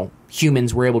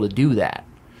 humans were able to do that.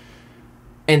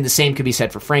 And the same could be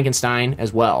said for Frankenstein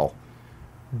as well.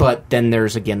 But then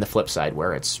there's, again, the flip side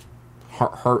where it's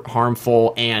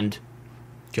harmful and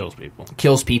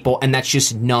kills people. And that's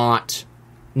just not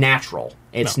natural.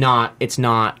 It's not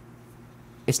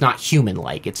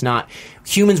human-like. It's not...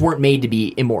 Humans weren't made to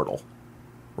be immortal,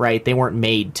 right? They weren't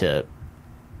made to...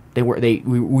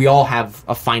 We all have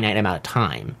a finite amount of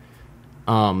time.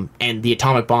 And the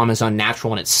atomic bomb is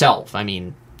unnatural in itself. I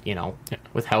mean,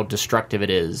 with how destructive it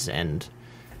is and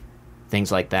things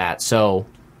like that. So,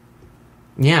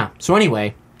 yeah. So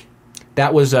anyway,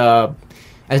 that was as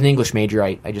an English major,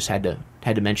 I just had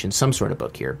to mention some sort of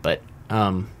book here. But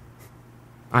I'm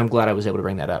glad I was able to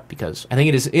bring that up because I think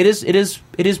it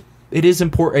is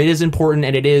important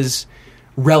and it is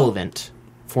relevant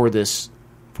for this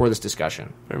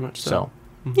discussion. Very much so.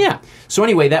 Yeah. So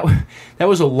anyway, that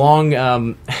was a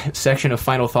long section of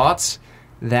final thoughts.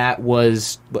 That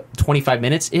was 25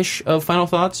 minutes ish of final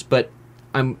thoughts, but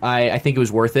I think it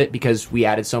was worth it because we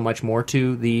added so much more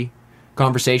to the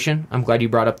conversation. I'm glad you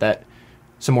brought up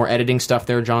some more editing stuff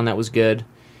there, John. That was good.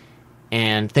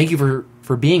 And thank you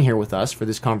for being here with us for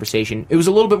this conversation. It was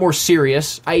a little bit more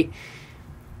serious. And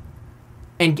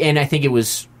I think it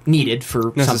was needed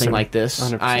for something like this.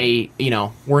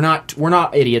 100%. We're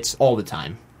not idiots all the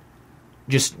time.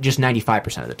 Just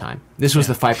 95% of the time. This was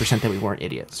the 5% that we weren't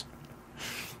idiots.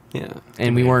 Yeah.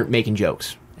 And we weren't making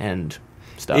jokes and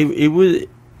stuff.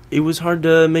 It was hard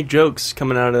to make jokes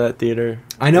coming out of that theater.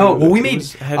 I know. Well, we it made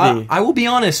was heavy. I will be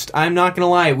honest. I'm not gonna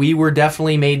lie. We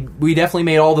definitely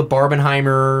made all the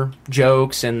Barbenheimer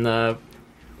jokes and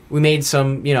we made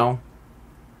some.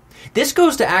 This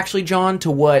goes to actually, John,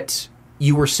 to what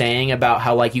you were saying about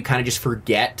how, like, you kind of just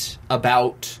forget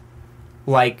about,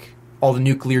 like, all the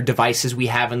nuclear devices we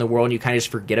have in the world and you kind of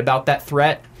just forget about that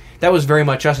threat. That was very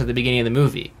much us at the beginning of the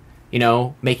movie.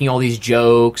 Making all these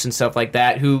jokes and stuff like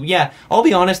that, who, yeah, I'll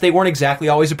be honest, they weren't exactly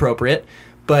always appropriate,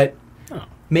 but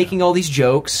making all these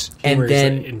jokes humor and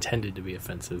then... is intended to be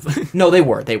offensive. No, they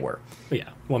were. Yeah,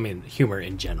 well, I mean, humor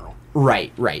in general.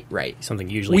 Right. Something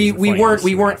usually we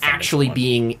weren't actually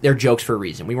being... They're jokes for a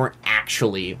reason. We weren't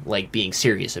actually, like, being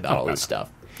serious about all this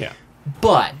stuff. Yeah.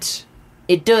 But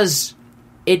it does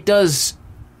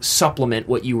supplement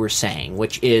what you were saying,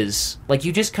 which is, like,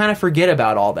 you just kind of forget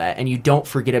about all that, and you don't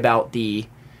forget about the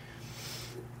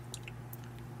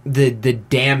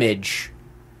damage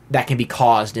that can be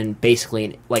caused in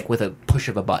basically, like, with a push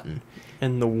of a button.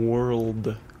 And the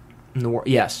world.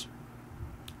 Yes.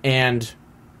 And,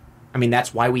 I mean,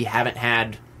 that's why we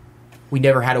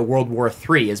never had a World War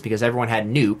III, is because everyone had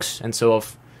nukes, and so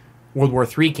if World War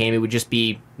III came, it would just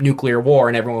be nuclear war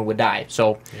and everyone would die.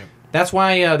 So that's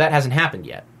why that hasn't happened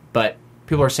yet. But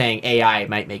people are saying AI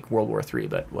might make World War III,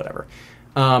 but whatever.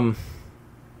 There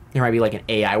might be like an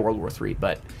AI World War III,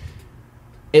 but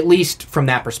at least from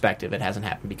that perspective, it hasn't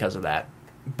happened because of that.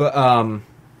 But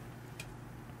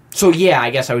so yeah, I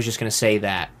guess I was just going to say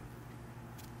that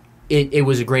it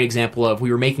was a great example of,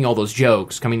 we were making all those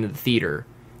jokes coming to the theater,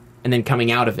 and then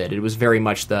coming out of it, it was very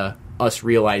much us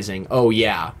realizing, oh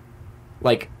yeah,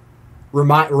 like,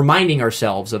 reminding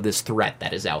ourselves of this threat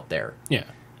that is out there Yeah.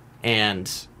 and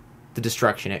the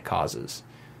destruction it causes.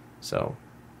 So,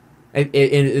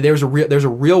 there's a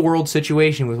real world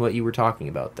situation with what you were talking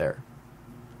about there.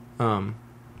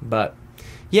 But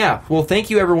yeah, well, thank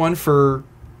you everyone for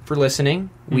listening.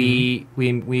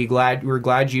 Mm-hmm. We're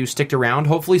glad you sticked around.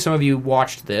 Hopefully, some of you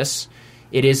watched this.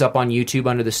 It is up on YouTube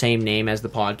under the same name as the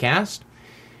podcast.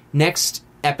 Next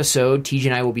episode, TJ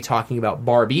and I will be talking about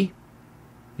Barbie.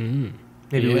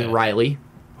 Maybe with Riley.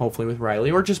 Hopefully with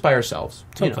Riley, or just by ourselves.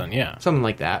 Something, yeah. Something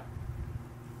like that.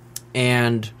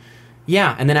 And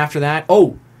yeah, and then after that,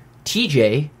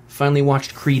 TJ finally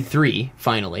watched Creed 3,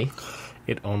 finally.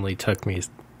 It only took me,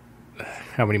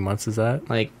 how many months is that?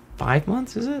 Like 5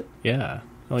 months, is it? Yeah. It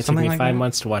only Something took me like 5 that?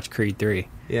 months to watch Creed 3.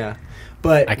 Yeah.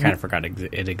 But I kind of forgot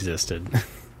it existed.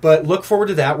 But look forward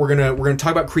to that. We're gonna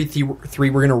talk about Creed 3.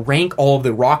 We're gonna rank all of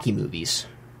the Rocky movies.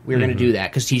 We're gonna do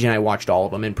that because TJ and I watched all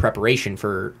of them in preparation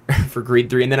for Creed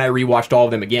 3, and then I rewatched all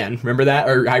of them again. Remember that?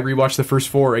 Or I rewatched the first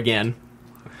 4 again.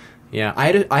 Yeah,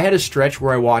 I had a stretch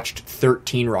where I watched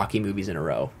 13 Rocky movies in a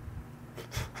row.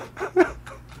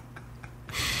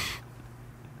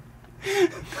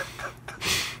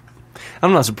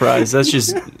 I'm not surprised.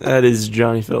 That is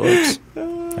Johnny Phillips.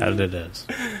 That it is.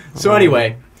 So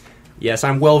anyway, yes,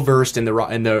 I'm well versed in the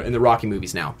Rocky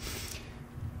movies now.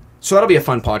 So that'll be a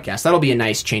fun podcast. That'll be a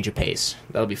nice change of pace.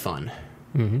 That'll be fun.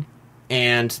 Mm-hmm.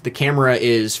 And the camera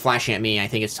is flashing at me. I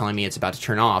think it's telling me it's about to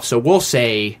turn off. So we'll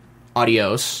say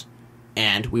adios,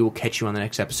 and we will catch you on the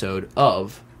next episode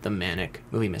of the Manic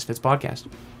Movie Misfits podcast.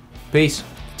 Peace.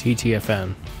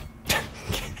 TTFN.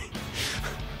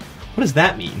 What does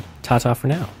that mean? Ta-ta for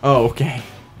now. Oh, okay.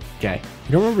 Okay.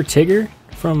 You don't remember Tigger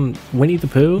from Winnie the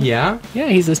Pooh? Yeah? Yeah,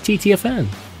 he says TTFN.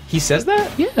 He says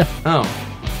that? Yeah. Oh.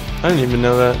 I didn't even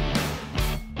know that.